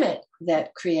limit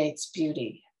that creates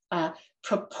beauty.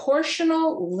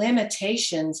 Proportional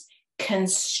limitations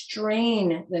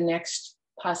constrain the next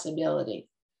possibility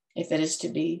if it is to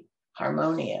be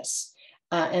harmonious.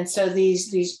 And so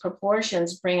these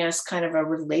proportions bring us kind of a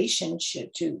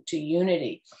relationship to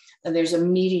unity. And there's a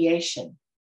mediation.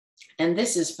 And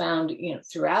this is found,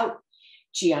 throughout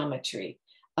geometry.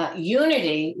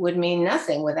 Unity would mean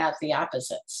nothing without the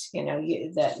opposites,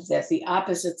 that the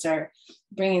opposites are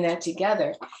bringing that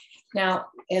together. Now,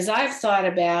 as I've thought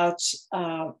about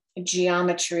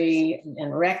geometry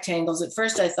and rectangles, at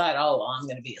first I thought, oh, I'm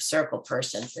going to be a circle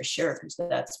person for sure, because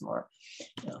that's more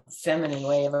feminine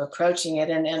way of approaching it.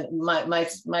 And my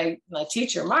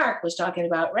teacher, Mark, was talking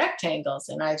about rectangles,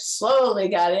 and I slowly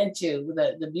got into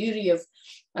the beauty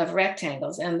of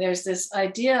rectangles. And there's this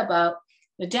idea about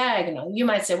the diagonal. You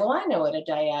might say, well, I know what a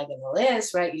diagonal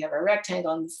is, right? You have a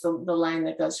rectangle and it's the line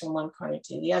that goes from one corner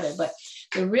to the other. But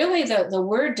really the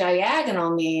word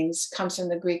diagonal comes from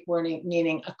the Greek word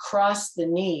meaning across the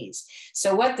knees.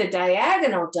 So what the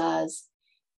diagonal does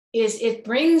is it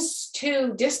brings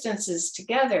two distances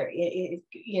together.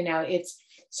 It's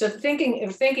so thinking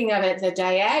of it, the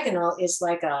diagonal is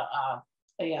like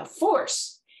a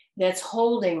force that's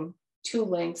holding two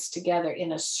lengths together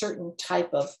in a certain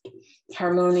type of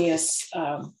harmonious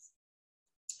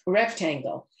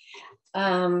rectangle.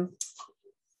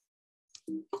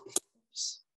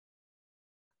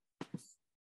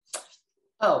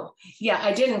 Oh, yeah,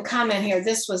 I didn't comment here.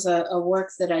 This was a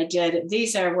work that I did.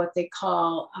 These are what they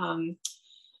call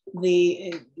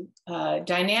the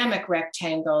dynamic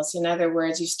rectangles. In other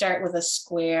words, you start with a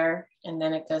square, and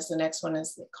then it goes, the next one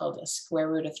is called a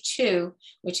square root of 2,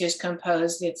 which is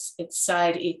composed, its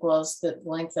side equals the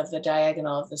length of the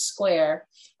diagonal of the square,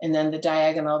 and then the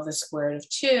diagonal of the square root of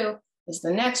 2 is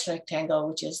the next rectangle,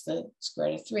 which is the square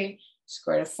root of 3,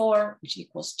 square root of 4, which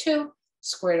equals 2,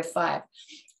 square root of 5.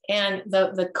 And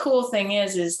the cool thing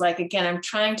is like, again, I'm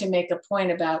trying to make a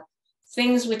point about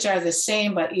things which are the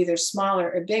same, but either smaller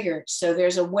or bigger. So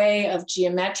there's a way of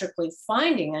geometrically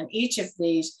finding on each of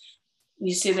these.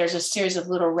 You see there's a series of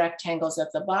little rectangles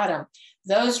at the bottom.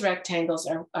 Those rectangles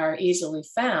are easily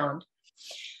found.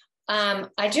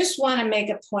 I just want to make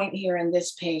a point here in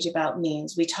this page about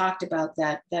means. We talked about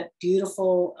that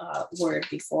beautiful word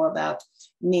before about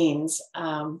means.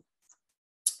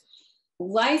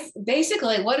 Life,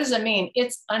 basically, what does it mean?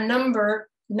 It's a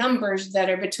numbers that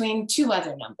are between two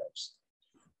other numbers.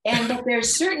 But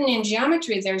there's certain, in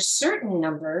geometry, there's certain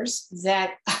numbers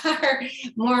that are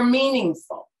more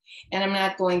meaningful. And I'm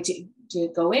not going to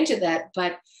go into that,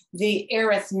 but the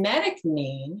arithmetic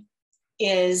mean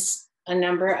is a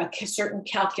number, a certain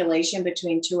calculation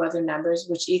between two other numbers,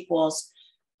 which equals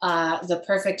the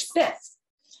perfect fifth.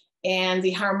 And the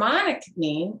harmonic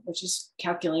mean, which is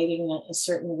calculated in a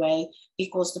certain way,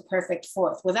 equals the perfect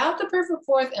fourth. Without the perfect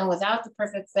fourth and without the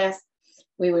perfect fifth,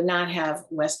 we would not have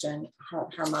Western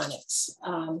harmonics.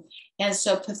 And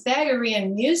so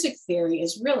Pythagorean music theory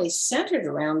is really centered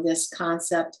around this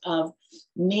concept of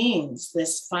means,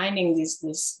 this finding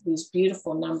these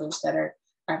beautiful numbers that are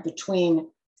between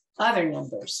other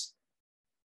numbers.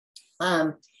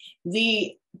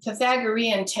 The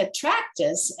Pythagorean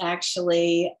tetractys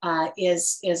actually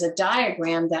is a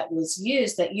diagram that was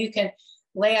used that you can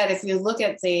lay out. If you look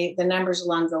at the numbers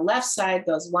along the left side,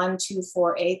 goes 1, 2,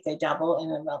 4, 8, they double,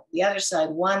 and then the other side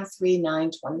 1, 3,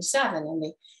 9, 27,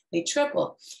 and they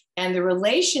triple. And the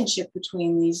relationship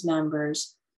between these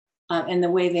numbers and the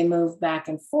way they move back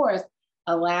and forth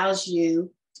allows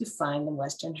you to find the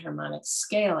Western harmonic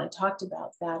scale. I talked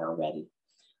about that already.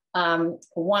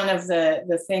 One of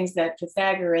the things that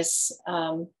Pythagoras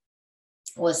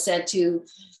was said to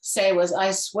say was,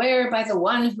 I swear by the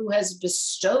one who has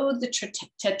bestowed the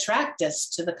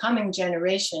tetractys to the coming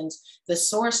generations, the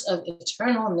source of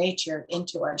eternal nature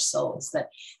into our souls. That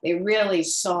they really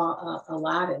saw a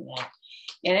lot in that.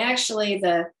 And actually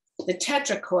the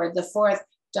tetrachord, the fourth,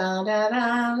 da, da,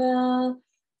 da, da,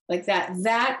 like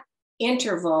that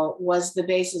interval was the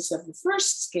basis of the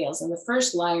first scales, and the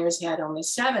first lyres had only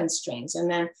 7 strings.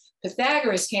 And then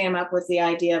Pythagoras came up with the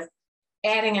idea of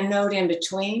adding a note in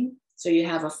between. So you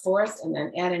have a fourth and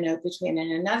then add a note between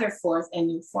and another fourth,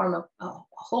 and you form a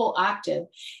whole octave.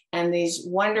 And these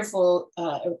wonderful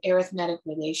arithmetic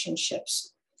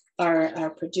relationships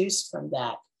are produced from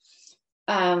that.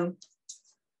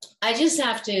 I just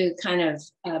have to kind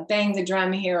of bang the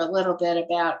drum here a little bit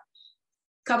about a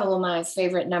couple of my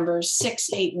favorite numbers,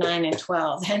 6, 8, 9, and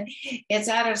 12. And it's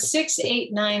out of 6,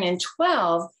 8, 9, and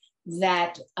 12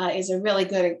 that is a really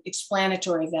good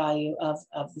explanatory value of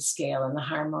the scale and the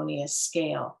harmonious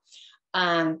scale.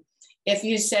 If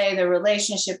you say the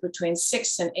relationship between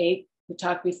 6 and 8, we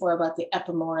talked before about the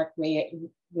epimoric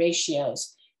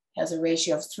ratios, has a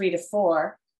ratio of 3 to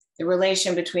 4. The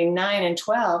relation between 9 and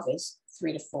 12 is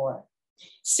 3 to 4.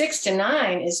 6 to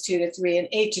 9 is 2 to 3, and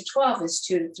 8 to 12 is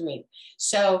 2 to 3.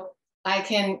 So I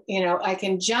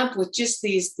can jump with just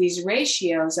these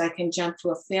ratios. I can jump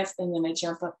to a fifth, and then I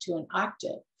jump up to an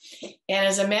octave. And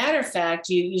as a matter of fact,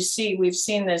 you see, we've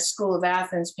seen the School of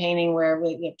Athens painting where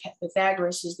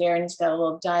Pythagoras is there, and he's got a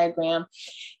little diagram.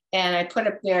 And I put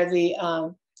up there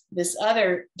this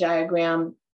other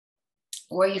diagram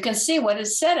where you can see what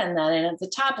is said on that. And at the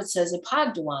top, it says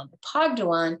epogdoon.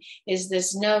 Epogdoon is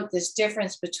this note, this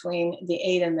difference between the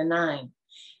 8 and the 9,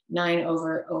 9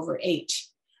 over 8.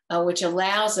 Which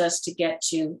allows us to get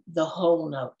to the whole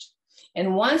note.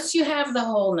 And once you have the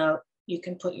whole note, you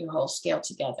can put your whole scale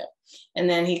together. And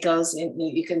then he goes in,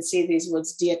 you can see these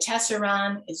words,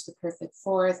 diatessaron is the perfect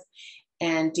fourth,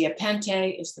 and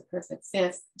diapente is the perfect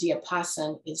fifth,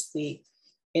 diapason is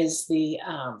the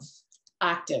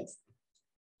octave.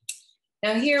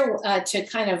 Now here, to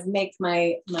kind of make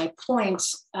my point,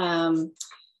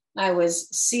 I was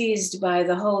seized by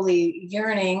the holy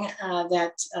yearning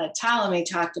that Ptolemy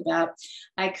talked about.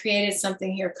 I created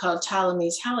something here called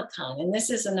Ptolemy's helicon. And this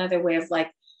is another way of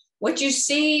like, what you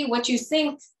see, what you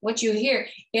think, what you hear,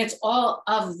 it's all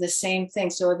of the same thing.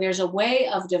 So there's a way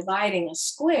of dividing a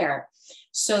square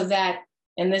so that,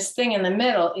 and this thing in the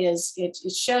middle is, it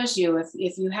shows you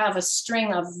if you have a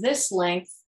string of this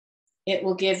length, it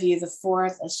will give you the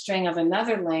fourth, a string of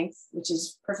another length, which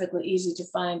is perfectly easy to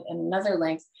find, and another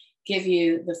length, give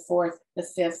you the fourth, the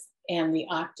fifth, and the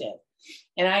octave.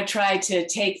 And I tried to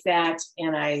take that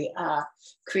and I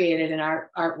created an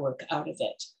artwork out of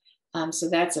it. So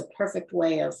that's a perfect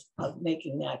way of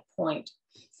making that point.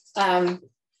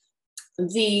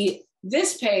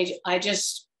 This page, I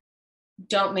just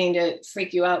don't mean to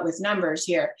freak you out with numbers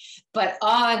here, but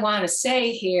all I want to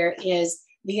say here is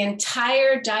the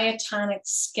entire diatonic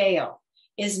scale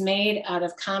is made out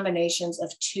of combinations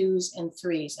of 2s and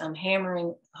 3s. I'm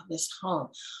hammering this home.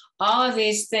 All of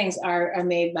these things are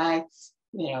made by,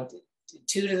 2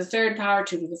 to the 3rd power,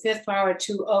 2 to the 5th power,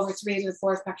 2 over 3 to the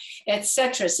 4th power,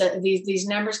 etc. So these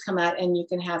numbers come out, and you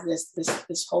can have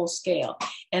this whole scale.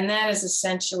 And that is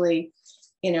essentially,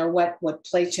 what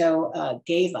Plato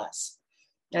gave us.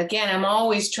 Again, I'm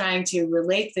always trying to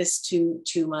relate this to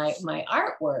my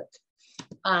artwork.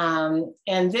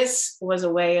 And this was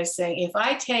a way of saying, if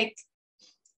I take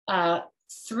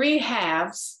 3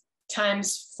 halves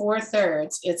times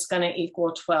 4/3, it's going to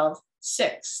equal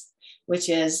 12/6, which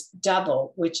is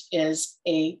double, which is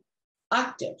a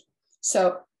octave.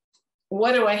 So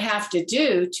what do I have to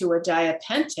do to a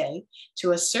diapente,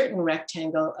 to a certain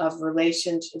rectangle of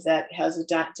relation that has a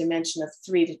dimension of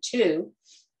 3 to 2?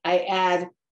 I add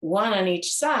 1 on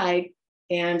each side,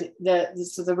 and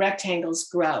so the rectangles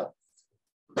grow.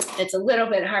 It's a little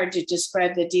bit hard to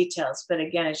describe the details, but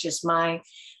again, it's just my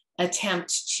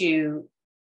attempt to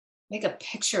make a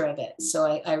picture of it so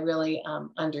I really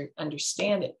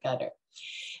understand it better.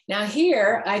 Now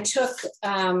here, I took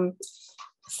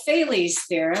Thales'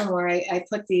 theorem, where I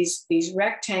put these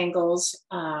rectangles.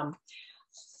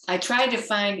 I tried to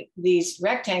find these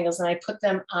rectangles and I put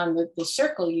them on the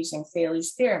circle using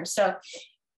Thales' theorem. So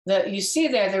you see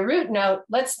there, the root note,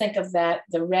 let's think of that,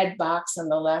 the red box on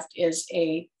the left is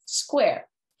a square.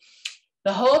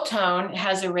 The whole tone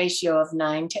has a ratio of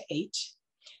 9:8.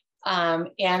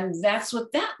 And that's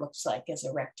what that looks like as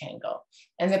a rectangle.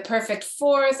 And the perfect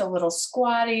fourth, a little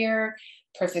squattier,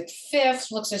 perfect fifth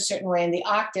looks a certain way, and the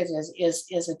octave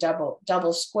is a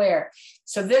double square.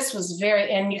 So this was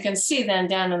very, and you can see then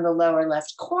down in the lower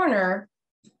left corner,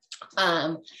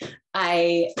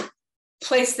 I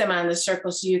placed them on the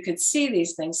circle so you could see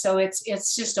these things. So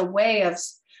it's just a way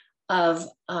of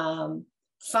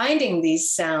finding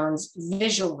these sounds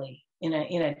visually in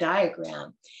a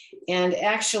diagram. And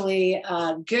actually,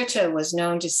 Goethe was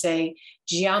known to say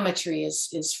geometry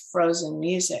is frozen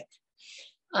music.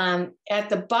 At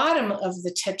the bottom of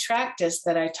the tetractys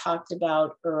that I talked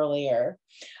about earlier,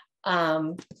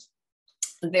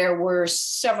 there were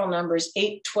several numbers,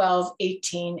 8, 12,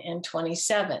 18, and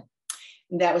 27.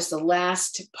 And that was the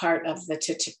last part of the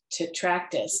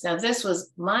tetractys. Now, this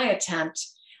was my attempt.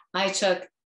 I took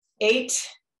 8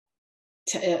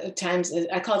 times,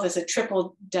 I call this a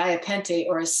triple diapente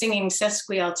or a singing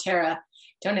sesquialtera.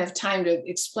 Don't have time to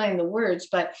explain the words,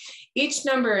 but each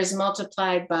number is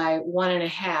multiplied by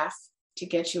 1.5 to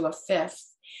get you a fifth.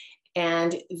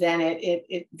 And then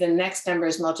the next number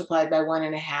is multiplied by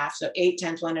 1.5. So 8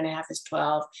 times 1.5 is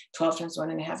 12. 12 times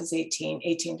 1.5 is 18.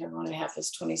 18 times 1.5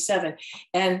 is 27.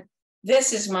 And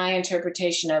this is my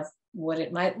interpretation of what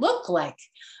it might look like.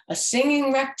 A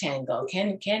singing rectangle.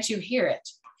 Can't you hear it?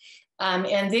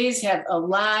 And these have a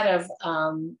lot of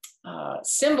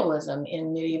symbolism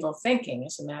in medieval thinking,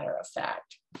 as a matter of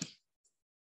fact.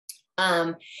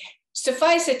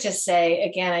 Suffice it to say,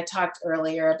 again, I talked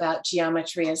earlier about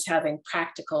geometry as having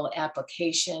practical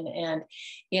application, and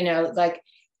like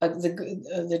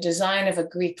the design of a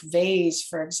Greek vase,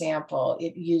 for example,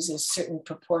 it uses certain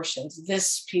proportions.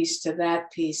 This piece to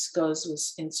that piece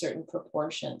goes in certain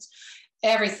proportions.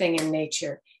 Everything in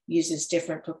nature uses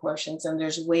different proportions, and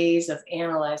there's ways of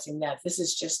analyzing that. This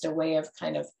is just a way of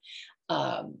kind of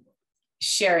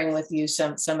sharing with you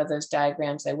some of those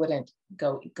diagrams. I wouldn't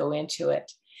go into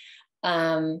it.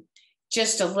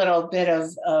 Just a little bit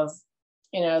of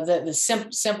the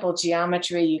simple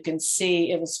geometry. You can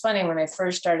see, it was funny when I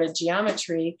first started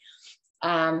geometry,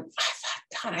 I thought,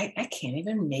 God, I can't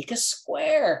even make a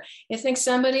square. You think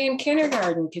somebody in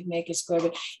kindergarten could make a square,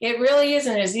 but it really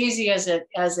isn't as easy as it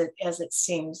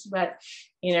seems. But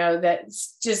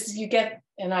that's just, you get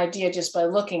an idea just by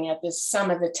looking at this, some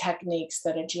of the techniques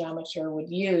that a geometer would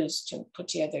use to put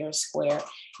together a square.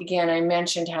 Again, I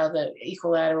mentioned how the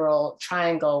equilateral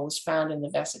triangle was found in the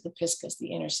vesica piscis,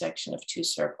 the intersection of two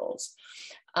circles.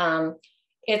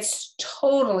 It's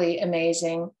totally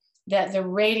amazing that the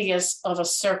radius of a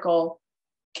circle,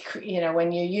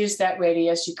 when you use that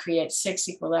radius, you create 6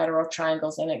 equilateral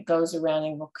triangles, and it goes around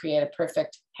and will create a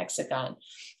perfect hexagon.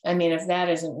 I mean, if that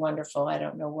isn't wonderful, I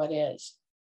don't know what is.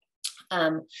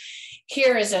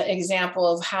 Here is an example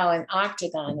of how an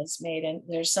octagon is made, and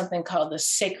there's something called the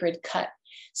sacred cut.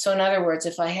 So in other words,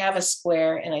 if I have a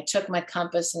square and I took my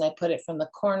compass and I put it from the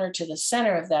corner to the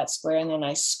center of that square, and then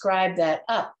I scribe that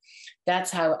up,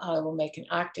 that's how I will make an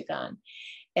octagon.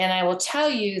 And I will tell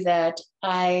you that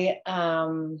I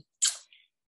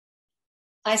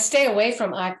stay away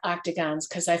from octagons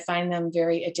because I find them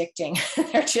very addicting.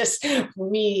 They're just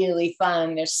really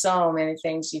fun. There's so many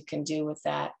things you can do with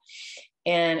that.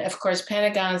 And of course,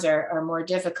 pentagons are more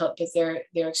difficult, but they're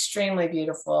extremely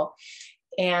beautiful.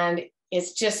 And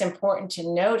it's just important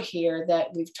to note here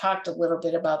that we've talked a little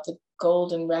bit about the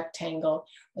golden rectangle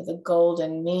or the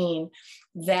golden mean,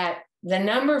 that the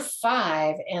number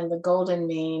 5 and the golden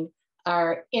mean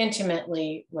are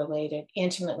intimately related,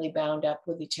 intimately bound up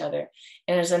with each other.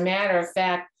 And as a matter of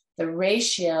fact, the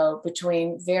ratio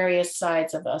between various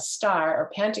sides of a star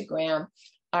or pentagram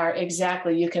are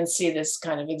exactly, you can see this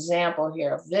kind of example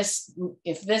here of this.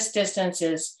 If this distance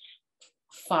is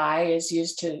phi, is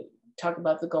used to talk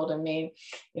about the golden mean,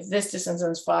 if this distance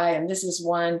is phi and this is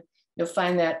 1, you'll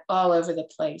find that all over the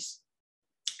place.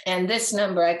 And this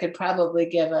number, I could probably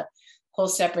give a whole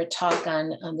separate talk on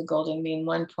the golden mean,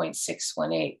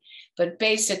 1.618. But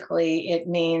basically it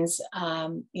means,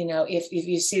 if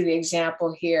you see the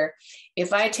example here,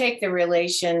 if I take the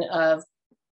relation of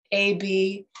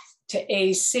AB to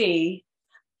AC,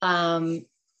 it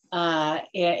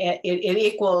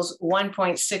equals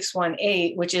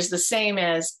 1.618, which is the same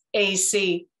as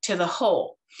AC to the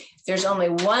whole. There's only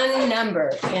one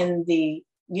number in the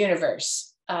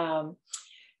universe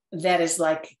that is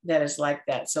like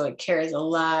that. So it carries a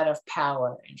lot of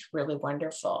power. It's really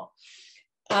wonderful.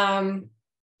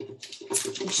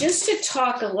 just to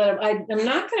talk a little, I'm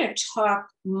not going to talk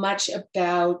much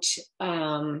about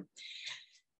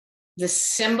the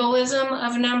symbolism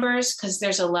of numbers, because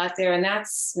there's a lot there, and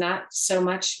that's not so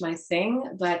much my thing.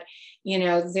 But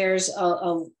there's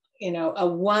a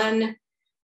 1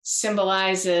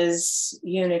 symbolizes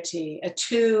unity, a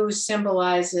 2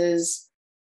 symbolizes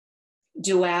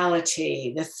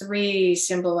duality, the 3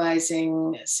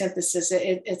 symbolizing synthesis,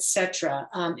 etc.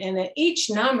 And that each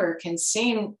number can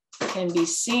be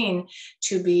seen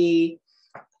to be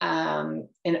an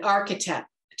archetype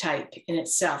in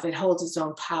itself. It holds its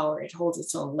own power. It holds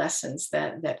its own lessons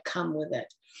that come with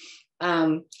it.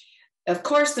 Of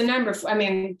course, the number,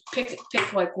 pick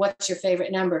like what's your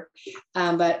favorite number,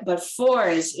 but 4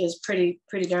 is pretty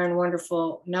darn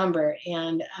wonderful number.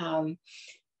 And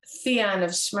Theon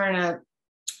of Smyrna,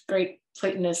 great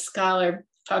Platonist scholar,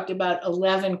 talked about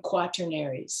 11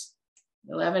 quaternaries,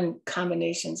 11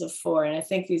 combinations of 4. And I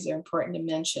think these are important to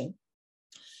mention.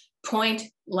 Point,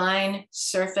 line,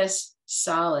 surface,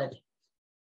 solid.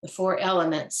 The 4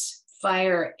 elements: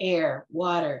 fire, air,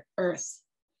 water, earth.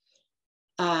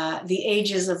 The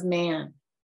ages of man,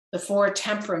 the 4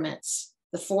 temperaments,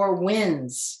 the 4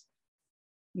 winds: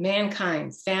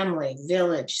 mankind, family,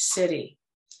 village, city.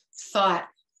 Thought,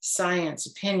 science,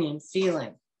 opinion,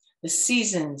 feeling. The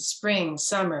seasons: spring,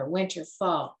 summer, winter,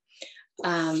 fall.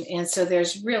 And so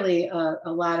there's really a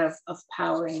lot of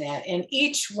power in that. And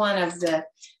each one of the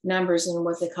numbers in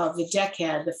what they call the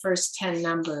decad, the first 10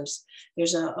 numbers,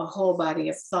 there's a whole body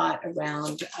of thought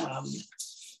around,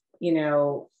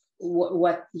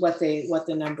 what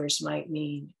the numbers might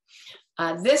mean.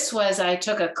 I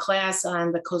took a class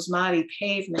on the Cosmati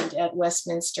pavement at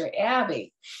Westminster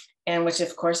Abbey, and which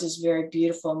of course is very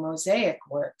beautiful mosaic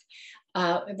work.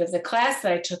 But the class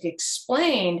that I took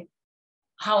explained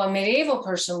how a medieval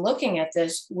person looking at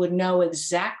this would know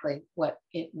exactly what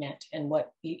it meant and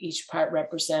what each part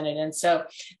represented. And so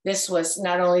this was,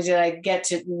 not only did I get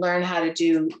to learn how to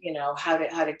do, how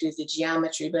to do the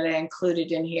geometry, but I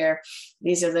included in here,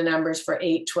 these are the numbers for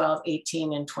 8, 12,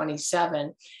 18, and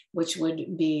 27, which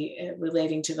would be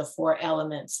relating to the 4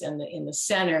 elements. And in the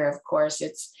center, of course,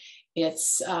 it's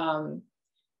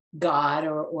God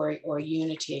or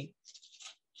unity.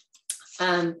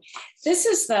 This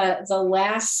is the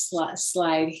last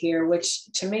slide here,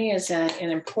 which to me is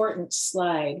an important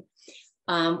slide,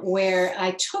 where I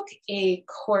took a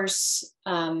course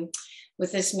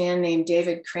with this man named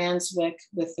David Cranswick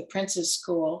with the Prince's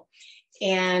School.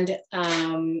 And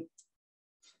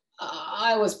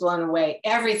I was blown away.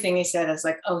 Everything he said, I was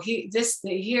like, oh,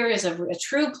 here is a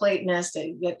true Platonist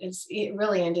that is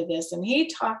really into this. And he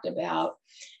talked about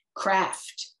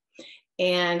craft.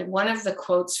 And one of the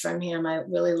quotes from him I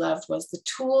really loved was, "The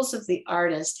tools of the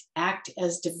artist act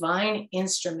as divine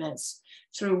instruments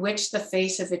through which the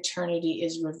face of eternity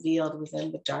is revealed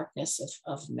within the darkness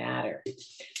of matter."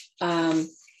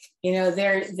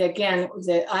 There again,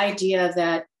 the idea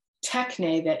that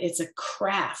techne, that it's a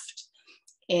craft,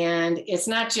 and it's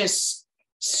not just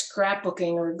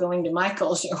scrapbooking or going to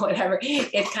Michael's or whatever.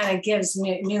 It kind of gives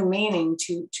new meaning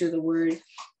to the word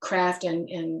craft,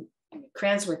 and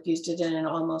Cranswick used it in an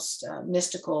almost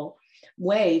mystical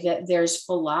way, that there's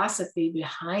philosophy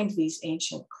behind these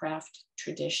ancient craft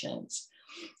traditions.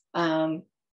 And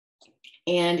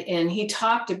he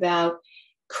talked about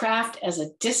craft as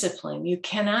a discipline. You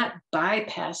cannot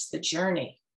bypass the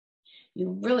journey.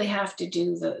 You really have to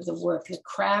do the work. The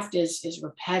craft is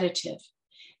repetitive.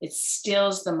 It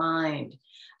stills the mind.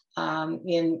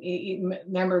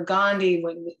 Remember Gandhi,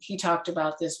 when he talked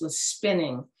about this, was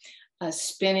spinning.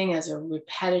 Spinning as a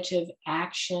repetitive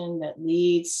action that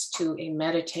leads to a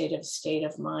meditative state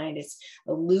of mind. It's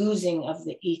a losing of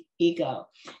the ego,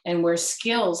 and where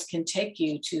skills can take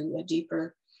you to a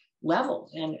deeper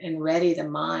level and ready the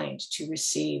mind to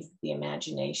receive the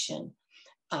imagination.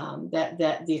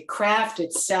 That the craft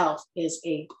itself is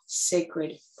a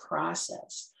sacred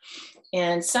process.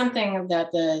 And something that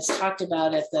is talked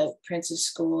about at the Prince's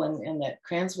School and that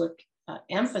Cranswick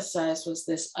emphasized was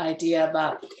this idea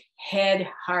about head,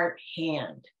 heart,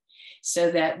 hand.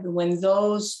 So that when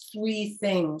those 3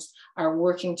 things are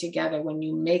working together, when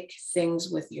you make things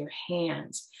with your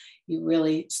hands, you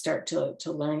really start to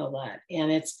learn a lot.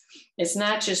 And it's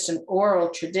not just an oral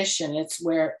tradition. It's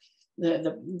where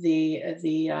the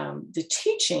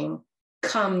teaching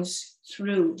comes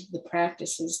through the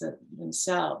practices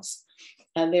themselves.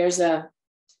 And there's a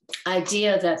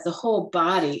idea that the whole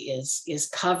body is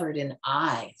covered in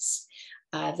eyes,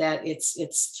 that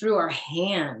it's through our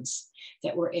hands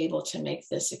that we're able to make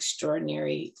this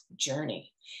extraordinary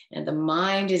journey. And the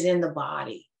mind is in the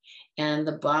body, and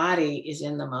the body is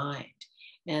in the mind.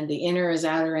 and the inner is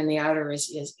outer and the outer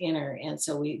is inner. And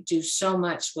so we do so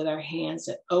much with our hands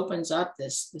that opens up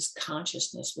this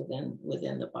consciousness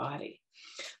within the body.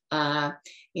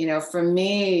 For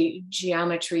me,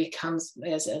 geometry comes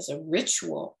as a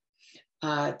ritual,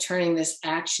 turning this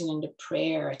action into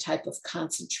prayer, a type of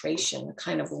concentration, a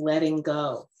kind of letting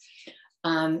go.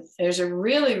 There's a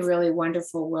really, really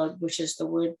wonderful word, which is the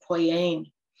word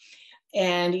poiein.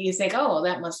 And you think, oh, well,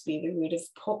 that must be the root of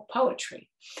poetry.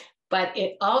 But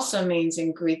it also means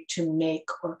in Greek to make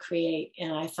or create.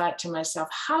 And I thought to myself,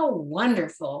 how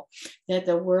wonderful that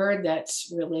the word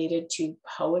that's related to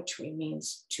poetry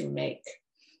means to make.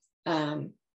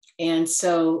 And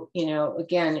so,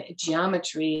 again,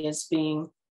 geometry is being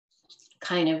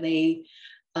kind of a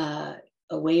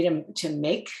way to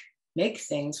make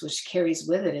things, which carries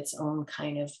with it its own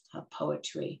kind of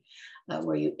poetry,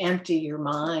 where you empty your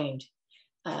mind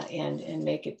and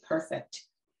make it perfect.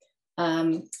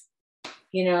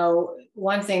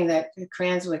 One thing that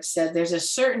Cranswick said, there's a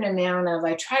certain amount of,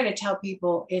 I try to tell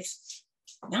people, it's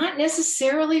not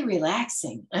necessarily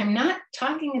relaxing. I'm not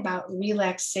talking about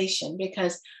relaxation,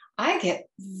 because I get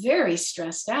very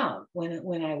stressed out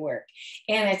when I work,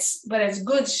 but it's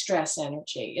good stress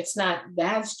energy. It's not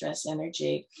bad stress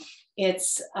energy.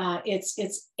 It's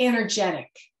energetic.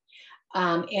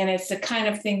 And it's the kind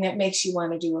of thing that makes you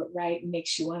want to do it right, and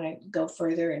makes you want to go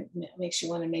further, and makes you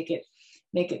want to make it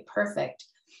perfect.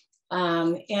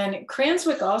 And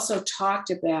Cranswick also talked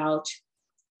about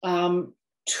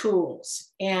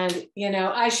tools, and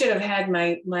I should have had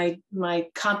my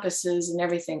compasses and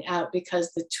everything out,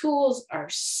 because the tools are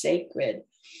sacred.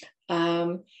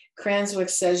 Cranswick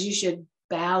says you should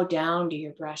bow down to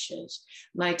your brushes.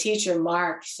 My teacher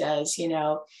Mark says,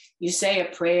 you say a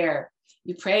prayer,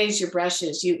 you praise your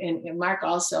brushes. And Mark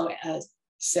also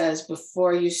says,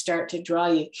 before you start to draw,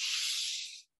 you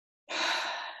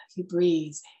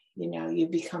breathe. You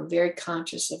become very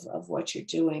conscious of what you're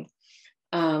doing.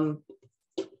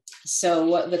 So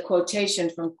what the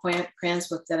quotation from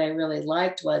Cranswick that I really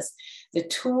liked was, the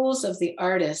tools of the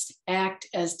artist act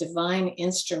as divine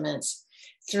instruments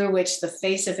through which the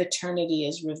face of eternity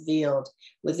is revealed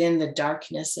within the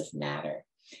darkness of matter.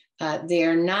 They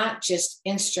are not just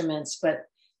instruments, but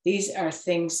these are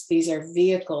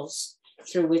vehicles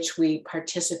through which we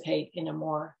participate in a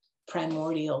more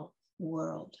primordial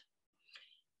world.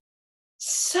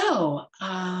 So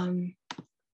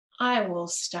I will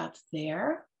stop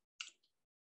there,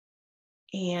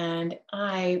 and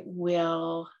I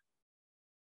will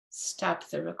stop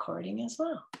the recording as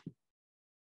well.